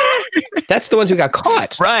caught. That's the ones who got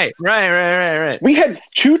caught. Right. We had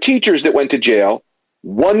 2 teachers that went to jail,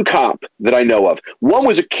 1 cop that I know of. One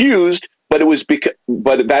was accused, but it was because,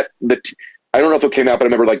 I don't know if it came out, but I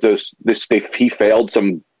remember like he failed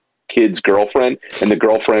some kid's girlfriend,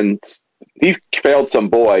 and he failed some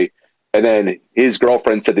boy, and then his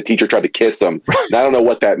girlfriend said the teacher tried to kiss him. And I don't know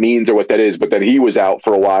what that means or what that is, but then he was out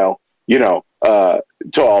for a while,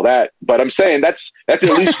 to all that. But I'm saying that's at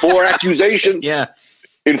least 4 accusations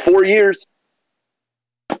in 4 years.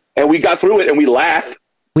 And we got through it and we laugh.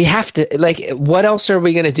 We have to, what else are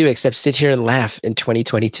we going to do except sit here and laugh in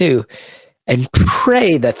 2022 and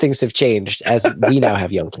pray that things have changed as we now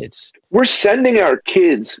have young kids? We're sending our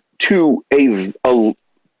kids to a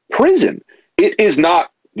prison. It is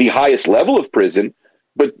not the highest level of prison,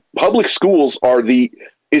 but public schools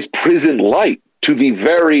is prison light to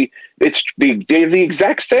they're the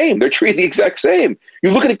exact same. They're treated the exact same.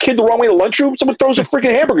 You look at a kid the wrong way in the lunchroom, someone throws a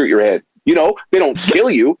freaking hamburger at your head. They don't kill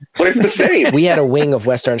you, but it's the same. We had a wing of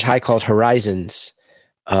West Orange High called Horizons.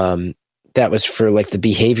 That was for the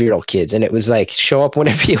behavioral kids. And it was show up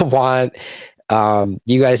whenever you want.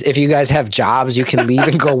 If you guys have jobs, you can leave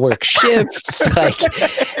and go work shifts.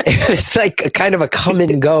 It's a kind of a come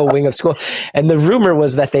and go wing of school. And the rumor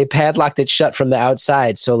was that they padlocked it shut from the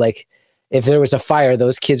outside. So if there was a fire,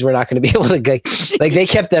 those kids were not going to be able to they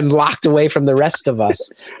kept them locked away from the rest of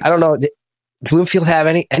us. I don't know. Bloomfield have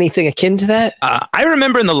anything akin to that? I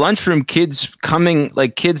remember in the lunchroom, kids coming,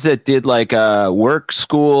 kids that did work,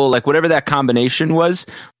 school, whatever that combination was.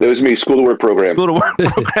 That was me, school to work program. School to work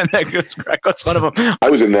program. That was one of them. I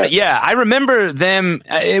was in that. Yeah, I remember them.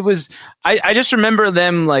 It was. I just remember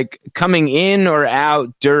them coming in or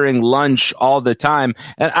out during lunch all the time,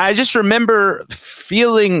 and I just remember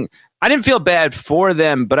feeling. I didn't feel bad for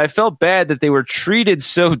them, but I felt bad that they were treated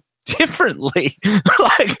so differently.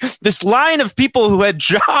 This line of people who had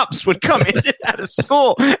jobs would come in and out of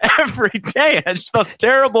school every day. I just felt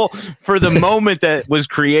terrible for the moment that was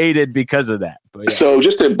created because of that. But, yeah. So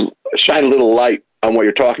just to shine a little light on what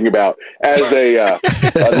you're talking about, as a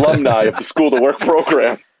alumni of the School to Work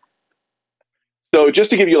program. So just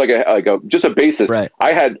to give you just a basis, right.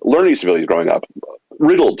 I had learning disabilities growing up,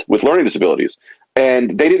 riddled with learning disabilities,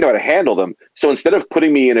 and they didn't know how to handle them. So instead of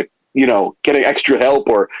putting me in getting extra help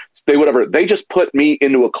or whatever, they just put me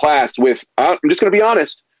into a class with, I'm just going to be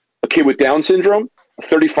honest, a kid with Down syndrome, a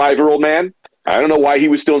 35-year-old man. I don't know why he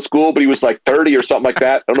was still in school, but he was 30 or something like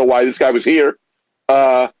that. I don't know why this guy was here.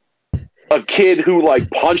 A kid who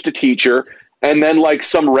punched a teacher, and then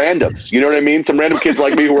some randoms, you know what I mean? Some random kids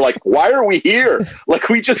like me who were why are we here?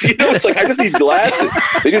 We just, it's I just need glasses.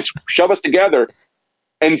 They just shove us together.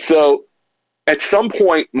 And so at some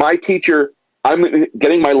point, my teacher, I'm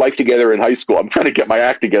getting my life together in high school. I'm trying to get my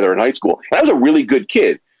act together in high school. And I was a really good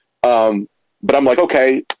kid. But I'm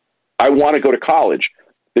okay, I want to go to college.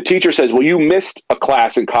 The teacher says, well, you missed a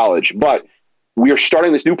class in college, but we are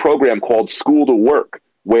starting this new program called School to Work,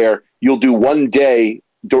 where you'll do one day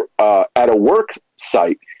at a work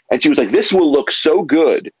site. And she was this will look so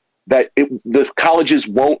good that the colleges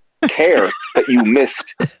won't care that you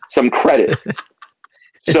missed some credit.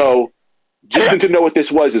 So just to know what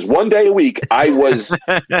this was is one day a week, I was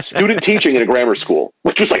student teaching in a grammar school,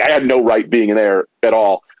 which was I had no right being in there at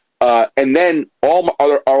all. And then all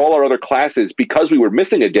our other classes, because we were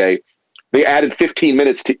missing a day, they added 15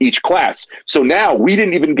 minutes to each class. So now we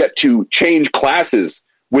didn't even get to change classes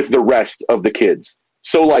with the rest of the kids.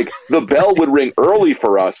 So the bell would ring early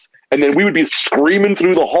for us, and then we would be screaming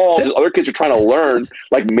through the halls as other kids are trying to learn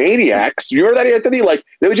like maniacs. You remember that, Anthony?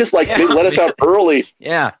 They would just they let us out early.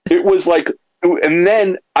 Yeah. It was and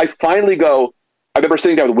then I finally go, I remember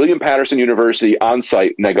sitting down with William Patterson University on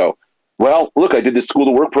site, and I go, well, look, I did this School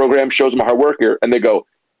to Work program, shows them a hard work here. And they go,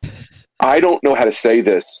 I don't know how to say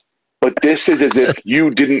this, but this is as if you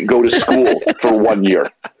didn't go to school for 1 year.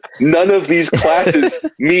 None of these classes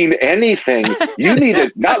mean anything. You need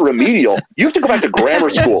it, not remedial. You have to go back to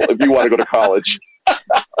grammar school if you want to go to college.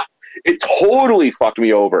 It totally fucked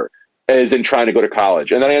me over as in trying to go to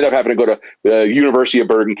college. And then I ended up having to go to the University of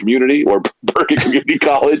Bergen Community or Bergen Community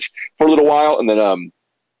College for a little while. And then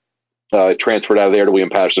transferred out of there to William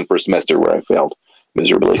Patterson for a semester where I failed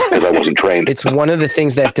miserably because I wasn't trained. It's one of the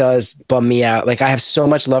things that does bum me out. I have so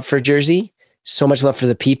much love for Jersey, so much love for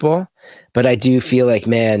the people, but I do feel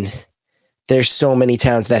man, there's so many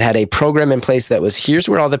towns that had a program in place that was, here's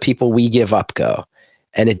where all the people we give up go.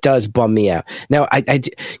 And it does bum me out. Now, I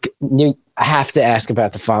have to ask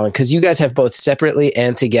about the following, because you guys have both separately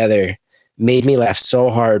and together made me laugh so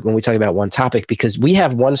hard when we talk about one topic, because we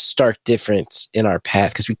have one stark difference in our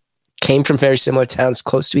path because we came from very similar towns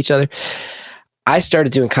close to each other. I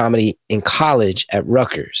started doing comedy in college at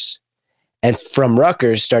Rutgers, and from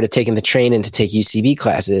Rutgers started taking the train in to take UCB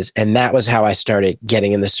classes. And that was how I started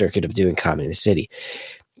getting in the circuit of doing comedy in the city.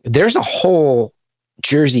 There's a whole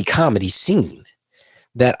Jersey comedy scene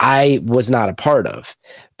that I was not a part of,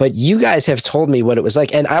 but you guys have told me what it was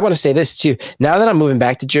like. And I want to say this too. Now that I'm moving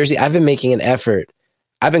back to Jersey, I've been making an effort.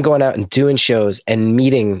 I've been going out and doing shows and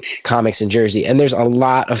meeting comics in Jersey. And there's a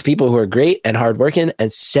lot of people who are great and hardworking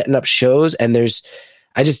and setting up shows. And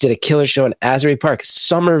I just did a killer show in Asbury Park,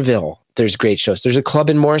 Somerville. There's great shows. There's a club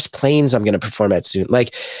in Morris Plains I'm going to perform at soon.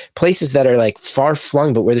 Like places that are like far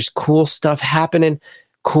flung, but where there's cool stuff happening,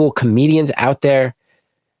 cool comedians out there.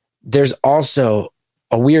 There's also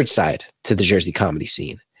a weird side to the Jersey comedy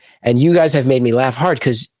scene. And you guys have made me laugh hard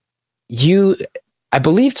because you, I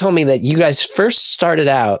believe, told me that you guys first started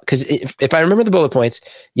out, because if I remember the bullet points,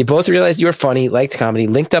 you both realized you were funny, liked comedy,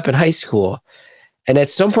 linked up in high school. And at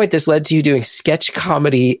some point this led to you doing sketch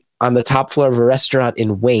comedy on the top floor of a restaurant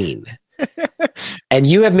in Wayne. And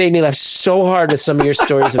you have made me laugh so hard with some of your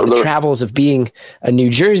stories of the travels of being a New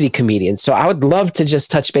Jersey comedian. So I would love to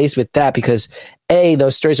just touch base with that because A,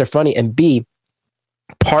 those stories are funny, and B,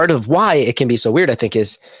 part of why it can be so weird, I think,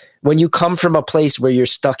 is when you come from a place where you're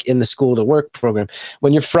stuck in the school to work program,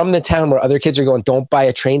 when you're from the town where other kids are going, don't buy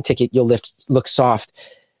a train ticket, you'll look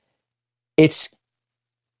soft. It's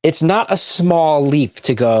not a small leap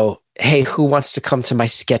to go, hey, who wants to come to my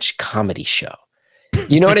sketch comedy show?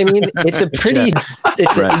 You know what I mean? It's a pretty,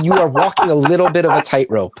 you are walking a little bit of a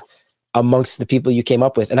tightrope amongst the people you came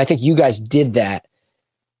up with. And I think you guys did that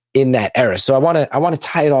in that era. So I want to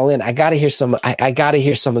tie it all in. I got to hear some of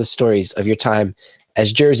the stories of your time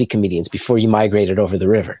as Jersey comedians before you migrated over the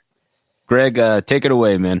river. Greg, take it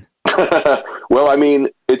away, man. Well, I mean,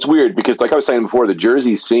 it's weird because like I was saying before, the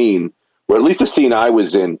Jersey scene, or at least the scene I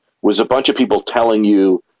was in, was a bunch of people telling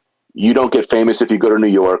you, you don't get famous if you go to New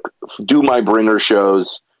York, do my bringer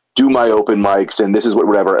shows, do my open mics, and this is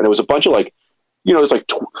whatever. And it was a bunch of like, it was like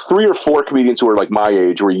 3 or 4 comedians who were like my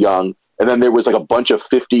age, were young. And then there was like a bunch of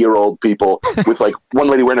 50-year-old people with like one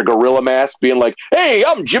lady wearing a gorilla mask being like, hey,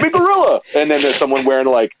 I'm Jimmy Gorilla. And then there's someone wearing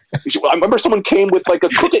like, I remember someone came with like a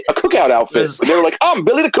cookout outfit. And they were like, I'm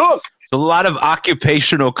Billy the Cook. A lot of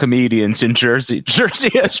occupational comedians in Jersey. Jersey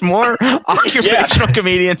has more occupational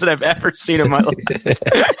comedians than I've ever seen in my life.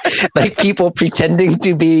 Like people pretending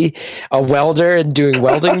to be a welder and doing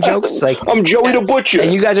welding jokes. Like I'm Joey the Butcher.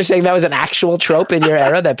 And you guys are saying that was an actual trope in your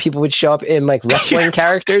era that people would show up in like wrestling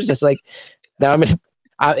characters. It's like, now I'm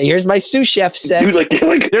here's my sous chef set. Dude, like,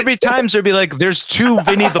 there'd be times there'd be like, there's 2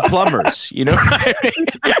 Vinny the Plumbers, you know?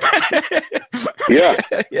 Yeah.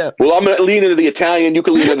 Well, I'm going to lean into the Italian. You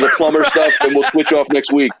can lean into the plumber stuff, and we'll switch off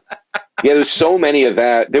next week. Yeah, there's so many of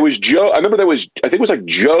that. There was Joe. I remember I think it was like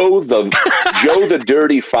Joe the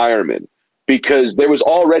Dirty Fireman, because there was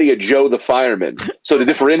already a Joe the Fireman. So to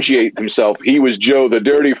differentiate himself, he was Joe the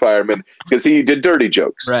Dirty Fireman because he did dirty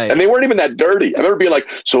jokes. Right. And they weren't even that dirty. I remember being like,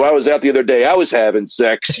 so I was out the other day, I was having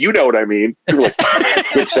sex. You know what I mean? People were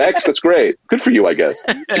like, good sex? That's great. Good for you, I guess.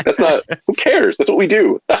 That's not, who cares? That's what we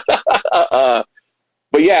do.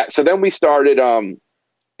 But yeah, so then we started,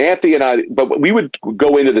 Anthony and I, but we would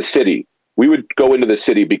go into the city. We would go into the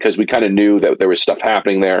city because we kind of knew that there was stuff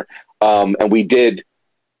happening there. And we did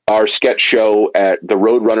our sketch show at the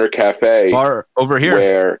Roadrunner Cafe. Bar over here.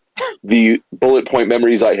 Where the bullet point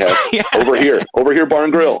memories I have. Over here, Bar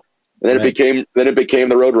and Grill. And then it became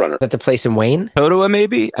the Roadrunner. Is that the place in Wayne? Totowa,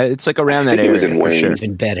 maybe? It's like around that area. It was in Wayne. Sure.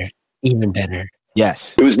 Even better.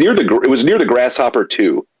 Yes. It was near the Grasshopper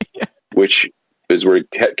 2, which is where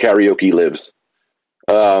karaoke lives.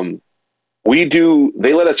 They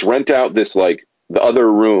let us rent out this, like, the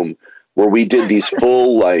other room where we did these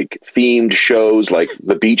full, like, themed shows, like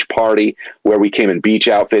the beach party, where we came in beach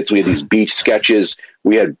outfits. We had these beach sketches.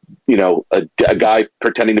 We had, a guy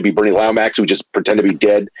pretending to be Bernie Lomax who just pretended to be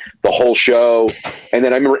dead the whole show. And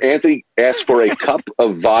then I remember Anthony asked for a cup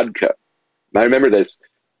of vodka. And I remember this.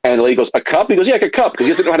 And the lady goes, a cup? He goes, yeah, like a cup, because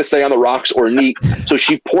he doesn't know how to say on the rocks or neat. So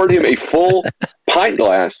she poured him a full pint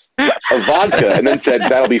glass of vodka and then said,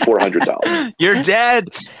 that'll be $400. Your dad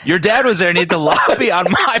was there and he had to lobby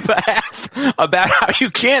on my behalf about how you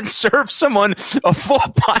can't serve someone a full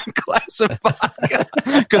pint glass of vodka.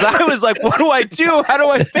 Because I was like, what do I do? How do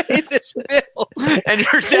I pay this bill? And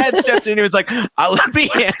your dad stepped in and he was like, I'll let me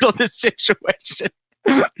handle this situation.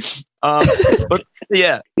 But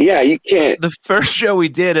yeah, you can't. the first show we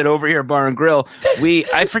did at Over Here Bar and Grill,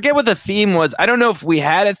 I forget what the theme was. I don't know if we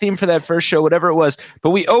had a theme for that first show, whatever it was, but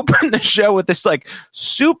we opened the show with this like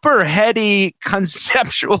super heady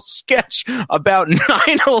conceptual sketch about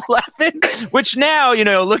 9/11, which now,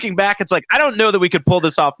 looking back, it's like, I don't know that we could pull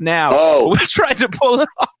this off now. Oh. We tried to pull it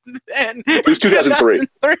off then. It was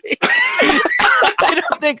 2003. I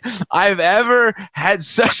don't think I've ever had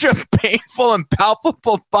such a painful and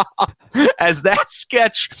palpable pop as that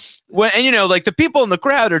sketch. And like the people in the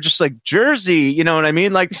crowd are just like Jersey, you know what I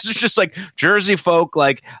mean? Like this is just like Jersey folk,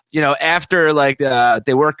 like, after like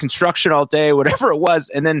they work construction all day, whatever it was.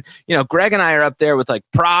 And then, Greg and I are up there with like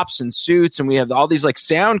props and suits, and we have all these like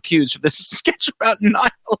sound cues for this sketch about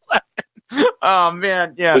 9/11. Oh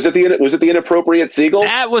man, yeah. Was it the inappropriate seagull?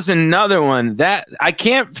 That was another one. That I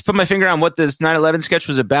can't put my finger on what this 9/11 sketch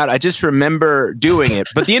was about. I just remember doing it.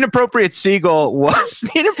 But the inappropriate seagull was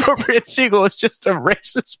just a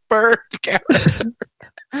racist bird character.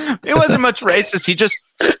 It wasn't much racist. He was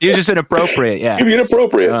just inappropriate. Yeah,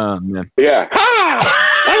 Inappropriate. Man. Yeah.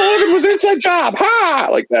 Ha! 9/11 was an inside job. Ha!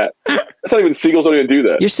 Like that. That's not even seagulls don't even do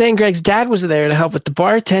that. You're saying Greg's dad was there to help with the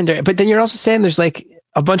bartender, but then you're also saying there's like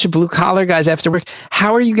a bunch of blue collar guys after work.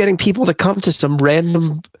 How are you getting people to come to some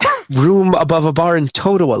random room above a bar in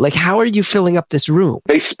Totowa? Like, how are you filling up this room?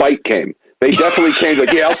 They spike came. They definitely came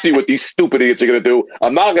like, yeah, I'll see what these stupid idiots are going to do.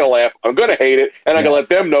 I'm not going to laugh. I'm going to hate it. And I'm going to let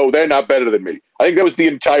them know they're not better than me. I think that was the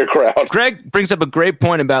entire crowd. Greg brings up a great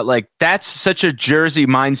point about like, that's such a Jersey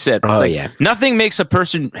mindset. Oh, like, yeah. Nothing makes a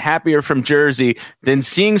person happier from Jersey than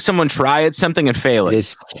seeing someone try at something and fail it.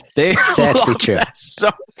 It's They sadly love true. that so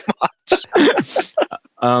much.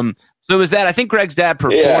 So it was that I think Greg's dad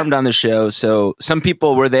performed on the show. So some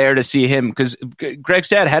people were there to see him because Greg's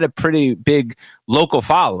dad had a pretty big local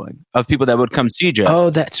following of people that would come see Joe. Oh,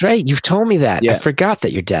 that's right. You've told me that. Yeah. I forgot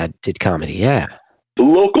that your dad did comedy. Yeah.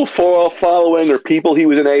 Local following or people he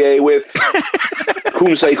was in AA with.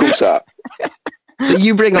 Kumsa. So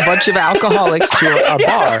you bring a bunch of alcoholics to a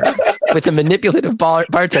bar with a manipulative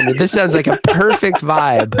bartender. This sounds like a perfect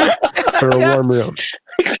vibe for a warm room.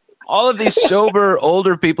 All of these sober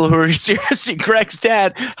older people who are seriously Greg's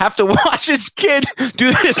dad have to watch his kid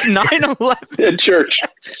do this 9/11 In church.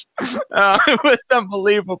 It was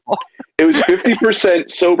unbelievable. It was 50%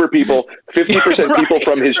 sober people, 50% people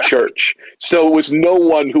from his church. So it was no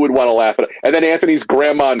one who would want to laugh at it. And then Anthony's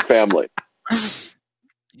grandma and family.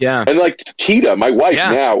 Yeah. And like Tita, my wife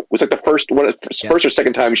now, was like the first or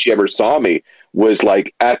second time she ever saw me was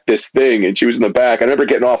like at this thing, and she was in the back. I remember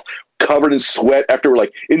getting off covered in sweat after we're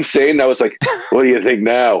like insane. And I was like, what do you think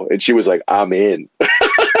now? And she was like, I'm in.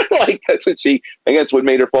 Like I think that's what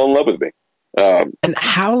made her fall in love with me. And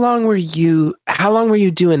how long were you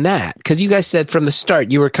doing that? Because you guys said from the start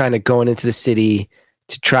you were kind of going into the city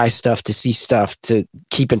to try stuff, to see stuff, to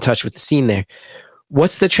keep in touch with the scene there.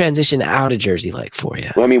 What's the transition out of Jersey like for you?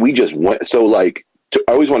 Well, I mean, we just went. So like,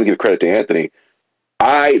 I always want to give credit to Anthony.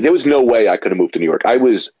 There was no way I could have moved to New York. I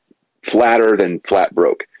was flatter than flat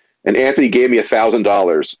broke. And Anthony gave me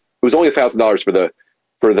 $1,000. It was only $1,000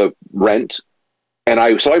 for the rent. And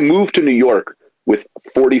I moved to New York with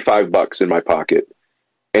 $45 in my pocket.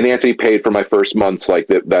 And Anthony paid for my first month's like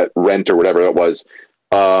that rent or whatever that was.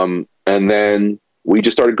 And then we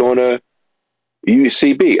just started going to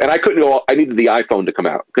UCB. And I couldn't go. I needed the iPhone to come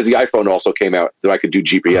out because the iPhone also came out so I could do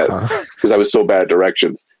GPS because I was so bad at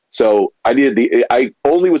directions. So I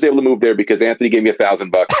only was able to move there because Anthony gave me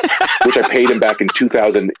 $1,000, which I paid him back in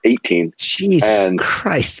 2018. Jesus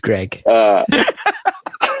Christ, Greg. And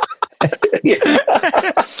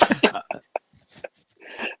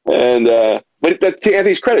but to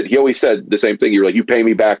Anthony's credit, he always said the same thing. You're like, you pay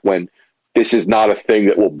me back when this is not a thing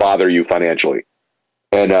that will bother you financially.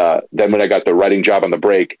 And then when I got the writing job on the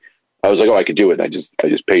break, I was like, oh, I could do it. And I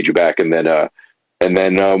just paid you back, and then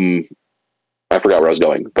I forgot where I was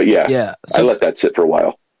going, but yeah. So, I let that sit for a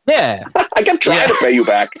while. Yeah, I kept trying to pay you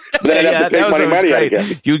back, but then I'd have to take money out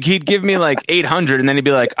again. He'd give me like 800, and then he'd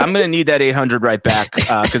be like, "I'm going to need that 800 right back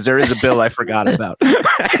because there is a bill I forgot about."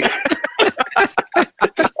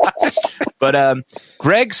 But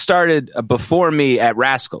Greg started before me at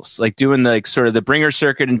Rascals, like doing like sort of the bringer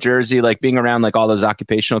circuit in Jersey, like being around like all those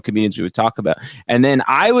occupational comedians we would talk about. And then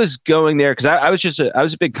I was going there because I was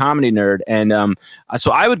a big comedy nerd, and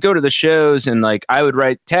so I would go to the shows and like I would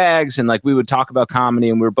write tags and like we would talk about comedy,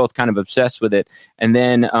 and we were both kind of obsessed with it. And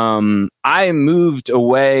then I moved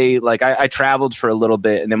away, like I traveled for a little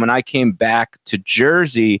bit, and then when I came back to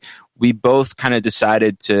Jersey, we both kind of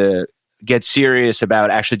decided to get serious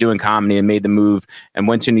about actually doing comedy and made the move and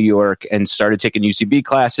went to New York and started taking UCB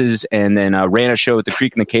classes, and then ran a show at the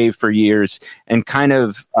Creek and the Cave for years, and kind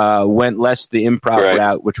of went less the improv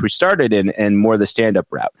route, which we started in, and more the stand-up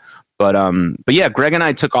route. But yeah, Greg and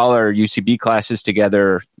I took all our UCB classes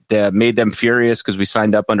together. That made them furious because we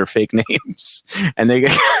signed up under fake names, and they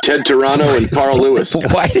Ted Turano and Carl Lewis.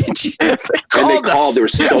 Why did you? They called. They were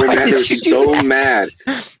so mad. They were so mad.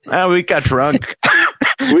 We got drunk.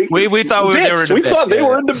 we thought we thought they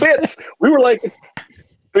were in the bits. We were like,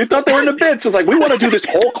 we thought they were in the bits. It's like, we want to do this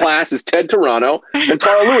whole class as Ted Turano and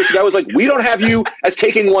Carl Lewis. And I was like, we don't have you as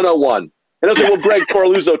taking 101. And I was like, well, Greg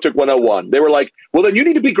Coraluzzo took 101. They were like, well, then you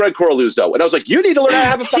need to be Greg Coraluzzo. And I was like, you need to learn how to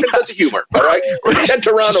have a fucking sense of humor. All right? Ted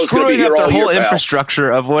Turano's screwing up the whole year, infrastructure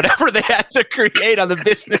of whatever they had to create on the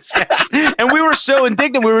business end. And we were so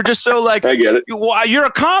indignant. We were just so like, I get it. Wow, you're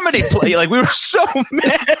a comedy play. Like, we were so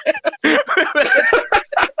mad.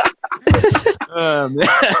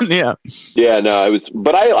 Yeah, no, it was,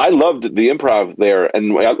 but I loved the improv there.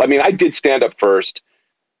 And I mean, I did stand up first.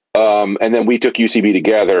 And then we took UCB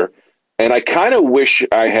together. And I kind of wish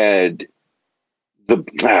I had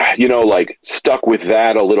like stuck with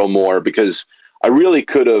that a little more, because I really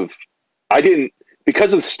could have,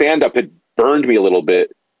 because of stand up had burned me a little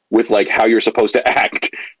bit with like how you're supposed to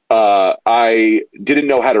act. I didn't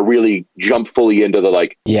know how to really jump fully into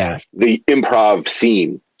the improv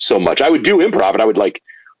scene so much. I would do improv and I would like,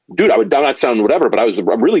 dude, I would not sound whatever, but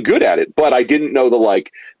I'm really good at it. But I didn't know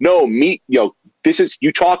this is,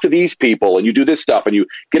 you talk to these people and you do this stuff and you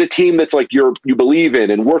get a team that's like you believe in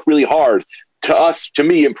and work really hard. To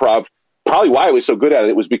me, improv, probably why I was so good at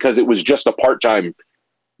it was because it was just a part-time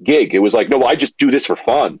gig. It was like, no, I just do this for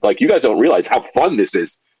fun. Like, you guys don't realize how fun this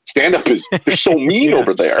is. Stand-up is, they're so mean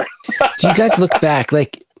over there. Do you guys look back,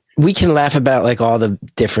 like, we can laugh about like all the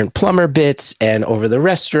different plumber bits and over the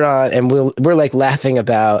restaurant, and we're like laughing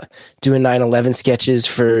about doing 9/11 sketches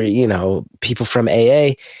for, people from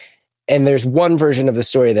AA. And there's one version of the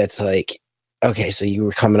story that's like, okay, so you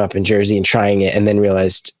were coming up in Jersey and trying it and then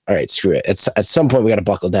realized, all right, screw it. At some point, we got to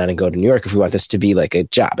buckle down and go to New York if we want this to be like a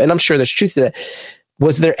job. And I'm sure there's truth to that.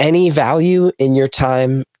 Was there any value in your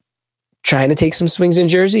time trying to take some swings in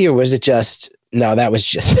Jersey, or was it just, no, that was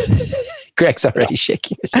just... Greg's already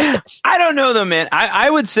shaking his head. I don't know though, man. I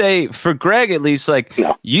would say for Greg, at least, like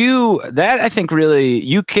I think really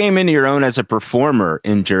you came into your own as a performer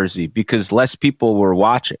in Jersey because less people were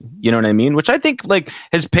watching, you know what I mean? Which I think like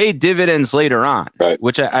has paid dividends later on, right?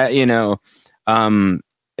 Which I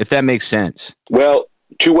if that makes sense. Well,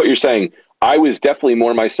 to what you're saying, I was definitely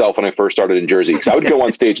more myself when I first started in Jersey, because I would go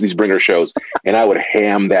on stage in these bringer shows and I would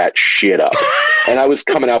ham that shit up. And I was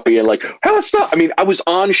coming out being like, "Hell, it's not." I mean, I was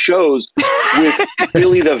on shows with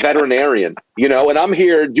Billy the veterinarian, and I'm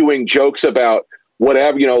here doing jokes about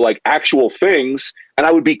whatever, like actual things, and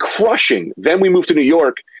I would be crushing. Then we moved to New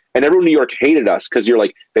York, and everyone in New York hated us because you're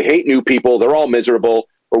like, they hate new people, they're all miserable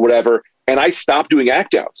or whatever. And I stopped doing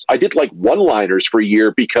act outs. I did like one-liners for a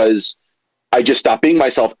year because I just stopped being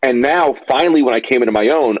myself. And now, finally, when I came into my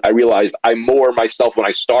own, I realized I'm more myself when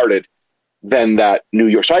I started than that New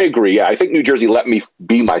York. So I agree. Yeah, I think New Jersey let me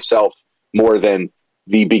be myself more than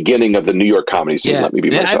the beginning of the New York comedy scene let me be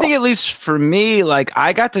myself. I think at least for me, like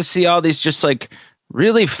I got to see all these just like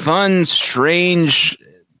really fun, strange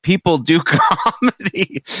people do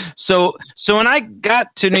comedy. So when I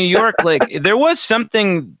got to New York, like there was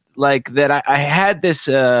something like that I had this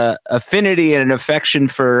affinity and an affection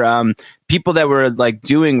for people that were like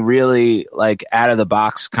doing really like out of the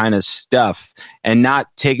box kind of stuff and not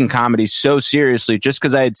taking comedy so seriously just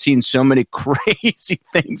because I had seen so many crazy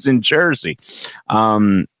things in Jersey.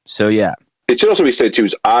 So yeah. It should also be said too,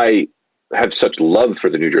 is I have such love for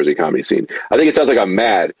the New Jersey comedy scene. I think it sounds like I'm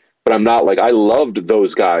mad, but I'm not. Like, I loved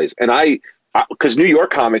those guys. And because New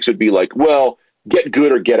York comics would be like, well, get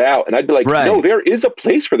good or get out. And I'd be like, no, there is a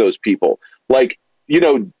place for those people. Like,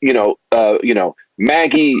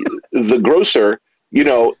 Maggie, the grocer,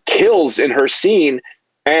 kills in her scene,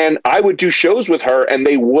 and I would do shows with her and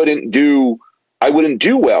I wouldn't do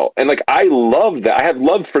well. And like, I love that. I have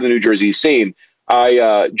love for the New Jersey scene.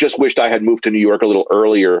 I just wished I had moved to New York a little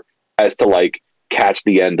earlier as to like catch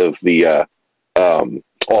the end of the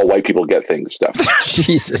all white people get things stuff.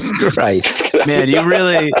 Jesus Christ. Man, you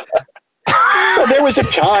really... Well, there was a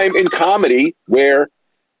time in comedy where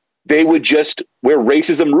they would where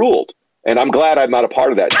racism ruled. And I'm glad I'm not a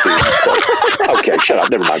part of that scene. Okay, shut up.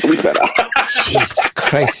 Never mind. Leave that out. Jesus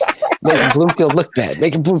Christ. Making Bloomfield look bad.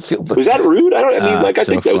 Making Bloomfield look Was that rude? I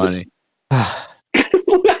think that funny.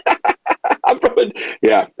 Was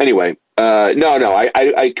yeah. Anyway, no.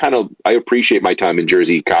 I appreciate my time in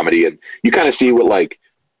Jersey comedy, and you kind of see what like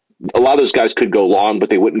a lot of those guys could go long, but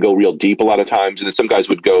they wouldn't go real deep a lot of times. And then some guys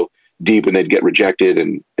would go deep and they'd get rejected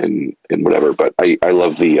and whatever. But I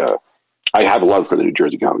love I have love for the New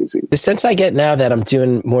Jersey comedy scene. The sense I get now that I'm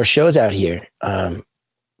doing more shows out here,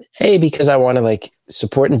 A, because I want to like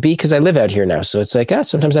support, and B, because I live out here now. So it's like,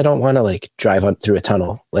 sometimes I don't want to like drive on through a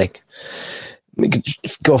tunnel. Like, we could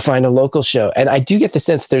go find a local show. And I do get the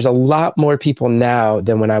sense there's a lot more people now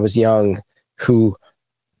than when I was young who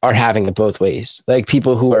are having it both ways. Like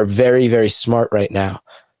people who are very, very smart right now.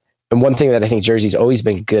 And one thing that I think Jersey's always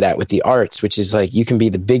been good at with the arts, which is like you can be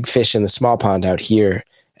the big fish in the small pond out here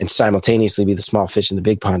and simultaneously be the small fish in the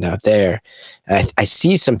big pond out there. And I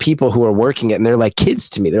see some people who are working it and they're like kids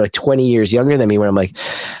to me. They're like 20 years younger than me, where I'm like,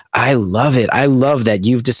 I love it. I love that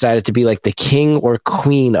you've decided to be like the king or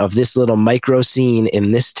queen of this little micro scene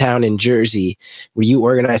in this town in Jersey where you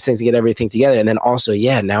organize things to get everything together. And then also,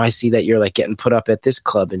 now I see that you're like getting put up at this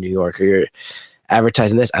club in New York or you're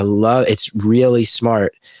advertising this. I love it's really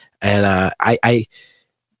smart. And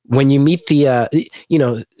when you meet the,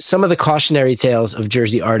 some of the cautionary tales of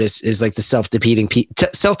Jersey artists is like the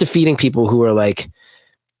self-defeating people who are like,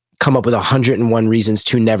 come up with 101 reasons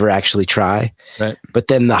to never actually try. Right. But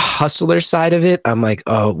then the hustler side of it, I'm like,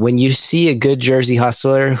 oh, when you see a good Jersey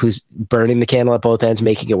hustler who's burning the candle at both ends,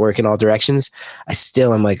 making it work in all directions,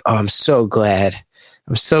 I'm like, oh, I'm so glad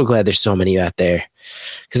there's so many out there.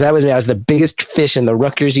 Because I was the biggest fish in the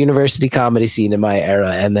Rutgers University comedy scene in my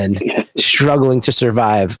era, and then struggling to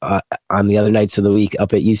survive on the other nights of the week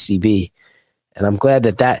up at UCB. And I'm glad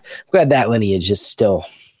that lineage is still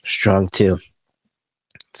strong too.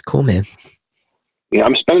 It's cool, man. Yeah,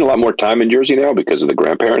 I'm spending a lot more time in Jersey now because of the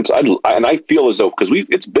grandparents. And I feel as though, because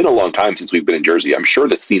it's been a long time since we've been in Jersey. I'm sure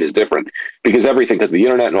the scene is different because of the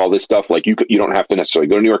internet and all this stuff. Like you don't have to necessarily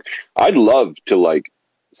go to New York. I'd love to like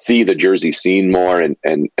see the Jersey scene more and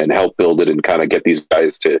help build it and kind of get these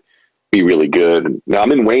guys to be really good. And now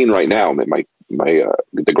I'm in Wayne right now. I'm at my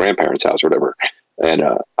the grandparents' house or whatever. And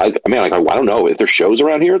I don't know if there's shows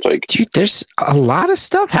around here. It's like, dude, there's a lot of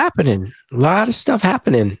stuff happening.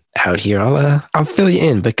 Out here. I'll fill you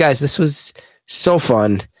in. But guys, this was so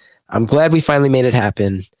fun. I'm glad we finally made it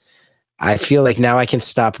happen. I feel like now I can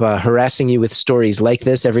stop harassing you with stories like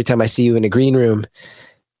this every time I see you in a green room.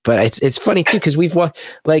 But it's funny too, because we've walked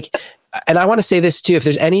and I want to say this too, if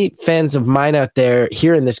there's any fans of mine out there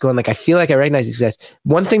hearing this going like, I feel like I recognize these guys.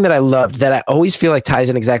 One thing that I loved that I always feel like ties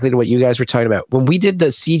in exactly to what you guys were talking about. When we did the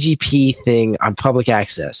CGP thing on Public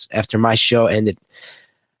Access after my show ended,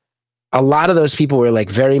 a lot of those people were like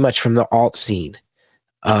very much from the alt scene.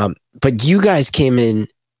 But you guys came in,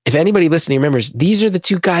 if anybody listening remembers, these are the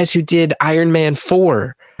two guys who did Iron Man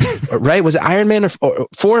 4, right? Was it Iron Man or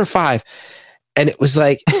 4 or 5? And it was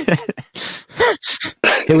like,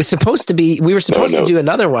 it was supposed to be, we were supposed to do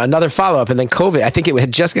another follow-up, and then COVID, I think it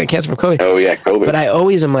had just got canceled from COVID. Oh yeah, COVID. But I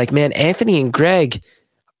always am like, man, Anthony and Greg,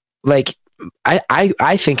 like,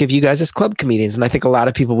 I think of you guys as club comedians, and I think a lot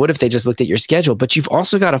of people would if they just looked at your schedule, but you've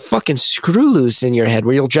also got a fucking screw loose in your head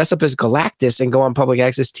where you'll dress up as Galactus and go on Public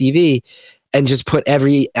Access TV and just put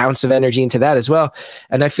every ounce of energy into that as well.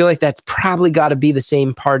 And I feel like that's probably got to be the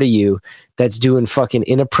same part of you that's doing fucking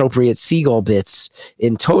inappropriate seagull bits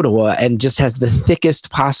in Totowa and just has the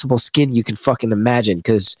thickest possible skin you can fucking imagine,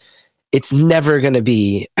 because it's never going to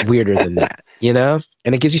be weirder than that, you know?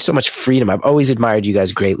 And it gives you so much freedom. I've always admired you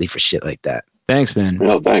guys greatly for shit like that. Thanks, man.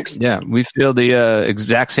 No, thanks. Yeah, we feel the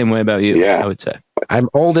exact same way about you, I would say. I'm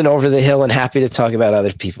old and over the hill and happy to talk about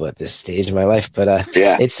other people at this stage of my life, but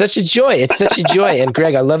it's such a joy. It's such a joy. And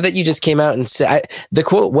Greg, I love that you just came out and said the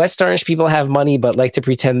quote, West Orange people have money but like to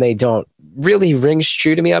pretend they don't, really rings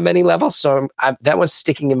true to me on many levels. So that one's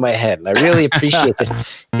sticking in my head. And I really appreciate this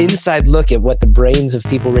inside look at what the brains of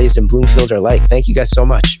people raised in Bloomfield are like. Thank you guys so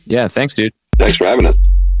much. Yeah, thanks, dude. Thanks for having us.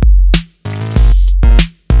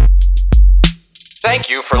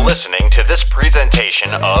 Thank you for listening to this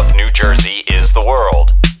presentation of New Jersey is the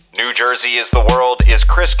World. New Jersey is the World is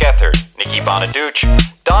Chris Gethard, Nikki Bonaduce,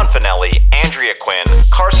 Don Finelli, Andrea Quinn,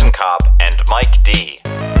 Carson Kopp, and Mike D.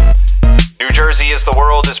 New Jersey is the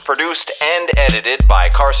World is produced and edited by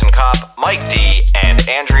Carson Kopp, Mike D, and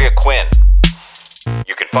Andrea Quinn.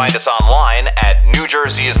 You can find us online at New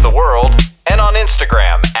Jersey is the World and on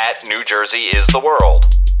Instagram at New Jersey is the World.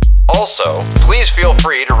 Also, please feel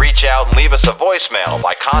free to reach out and leave us a voicemail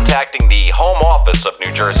by contacting the home office of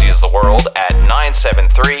New Jersey is the World at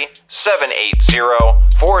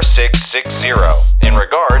 973-780-4660 in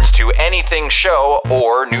regards to anything show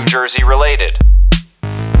or New Jersey related.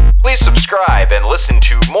 Please subscribe and listen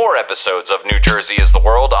to more episodes of New Jersey is the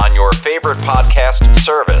World on your favorite podcast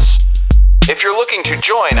service. If you're looking to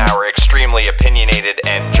join our extremely opinionated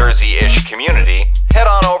and Jersey-ish community, head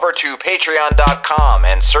on over to patreon.com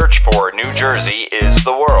and search for New Jersey is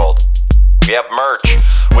the World. We have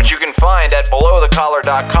merch, which you can find at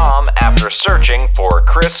belowthecollar.com after searching for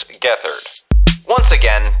Chris Gethard. Once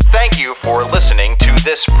again, thank you for listening to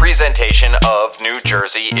this presentation of New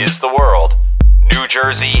Jersey is the World. New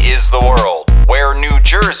Jersey is the World, where New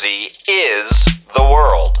Jersey is the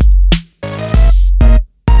world.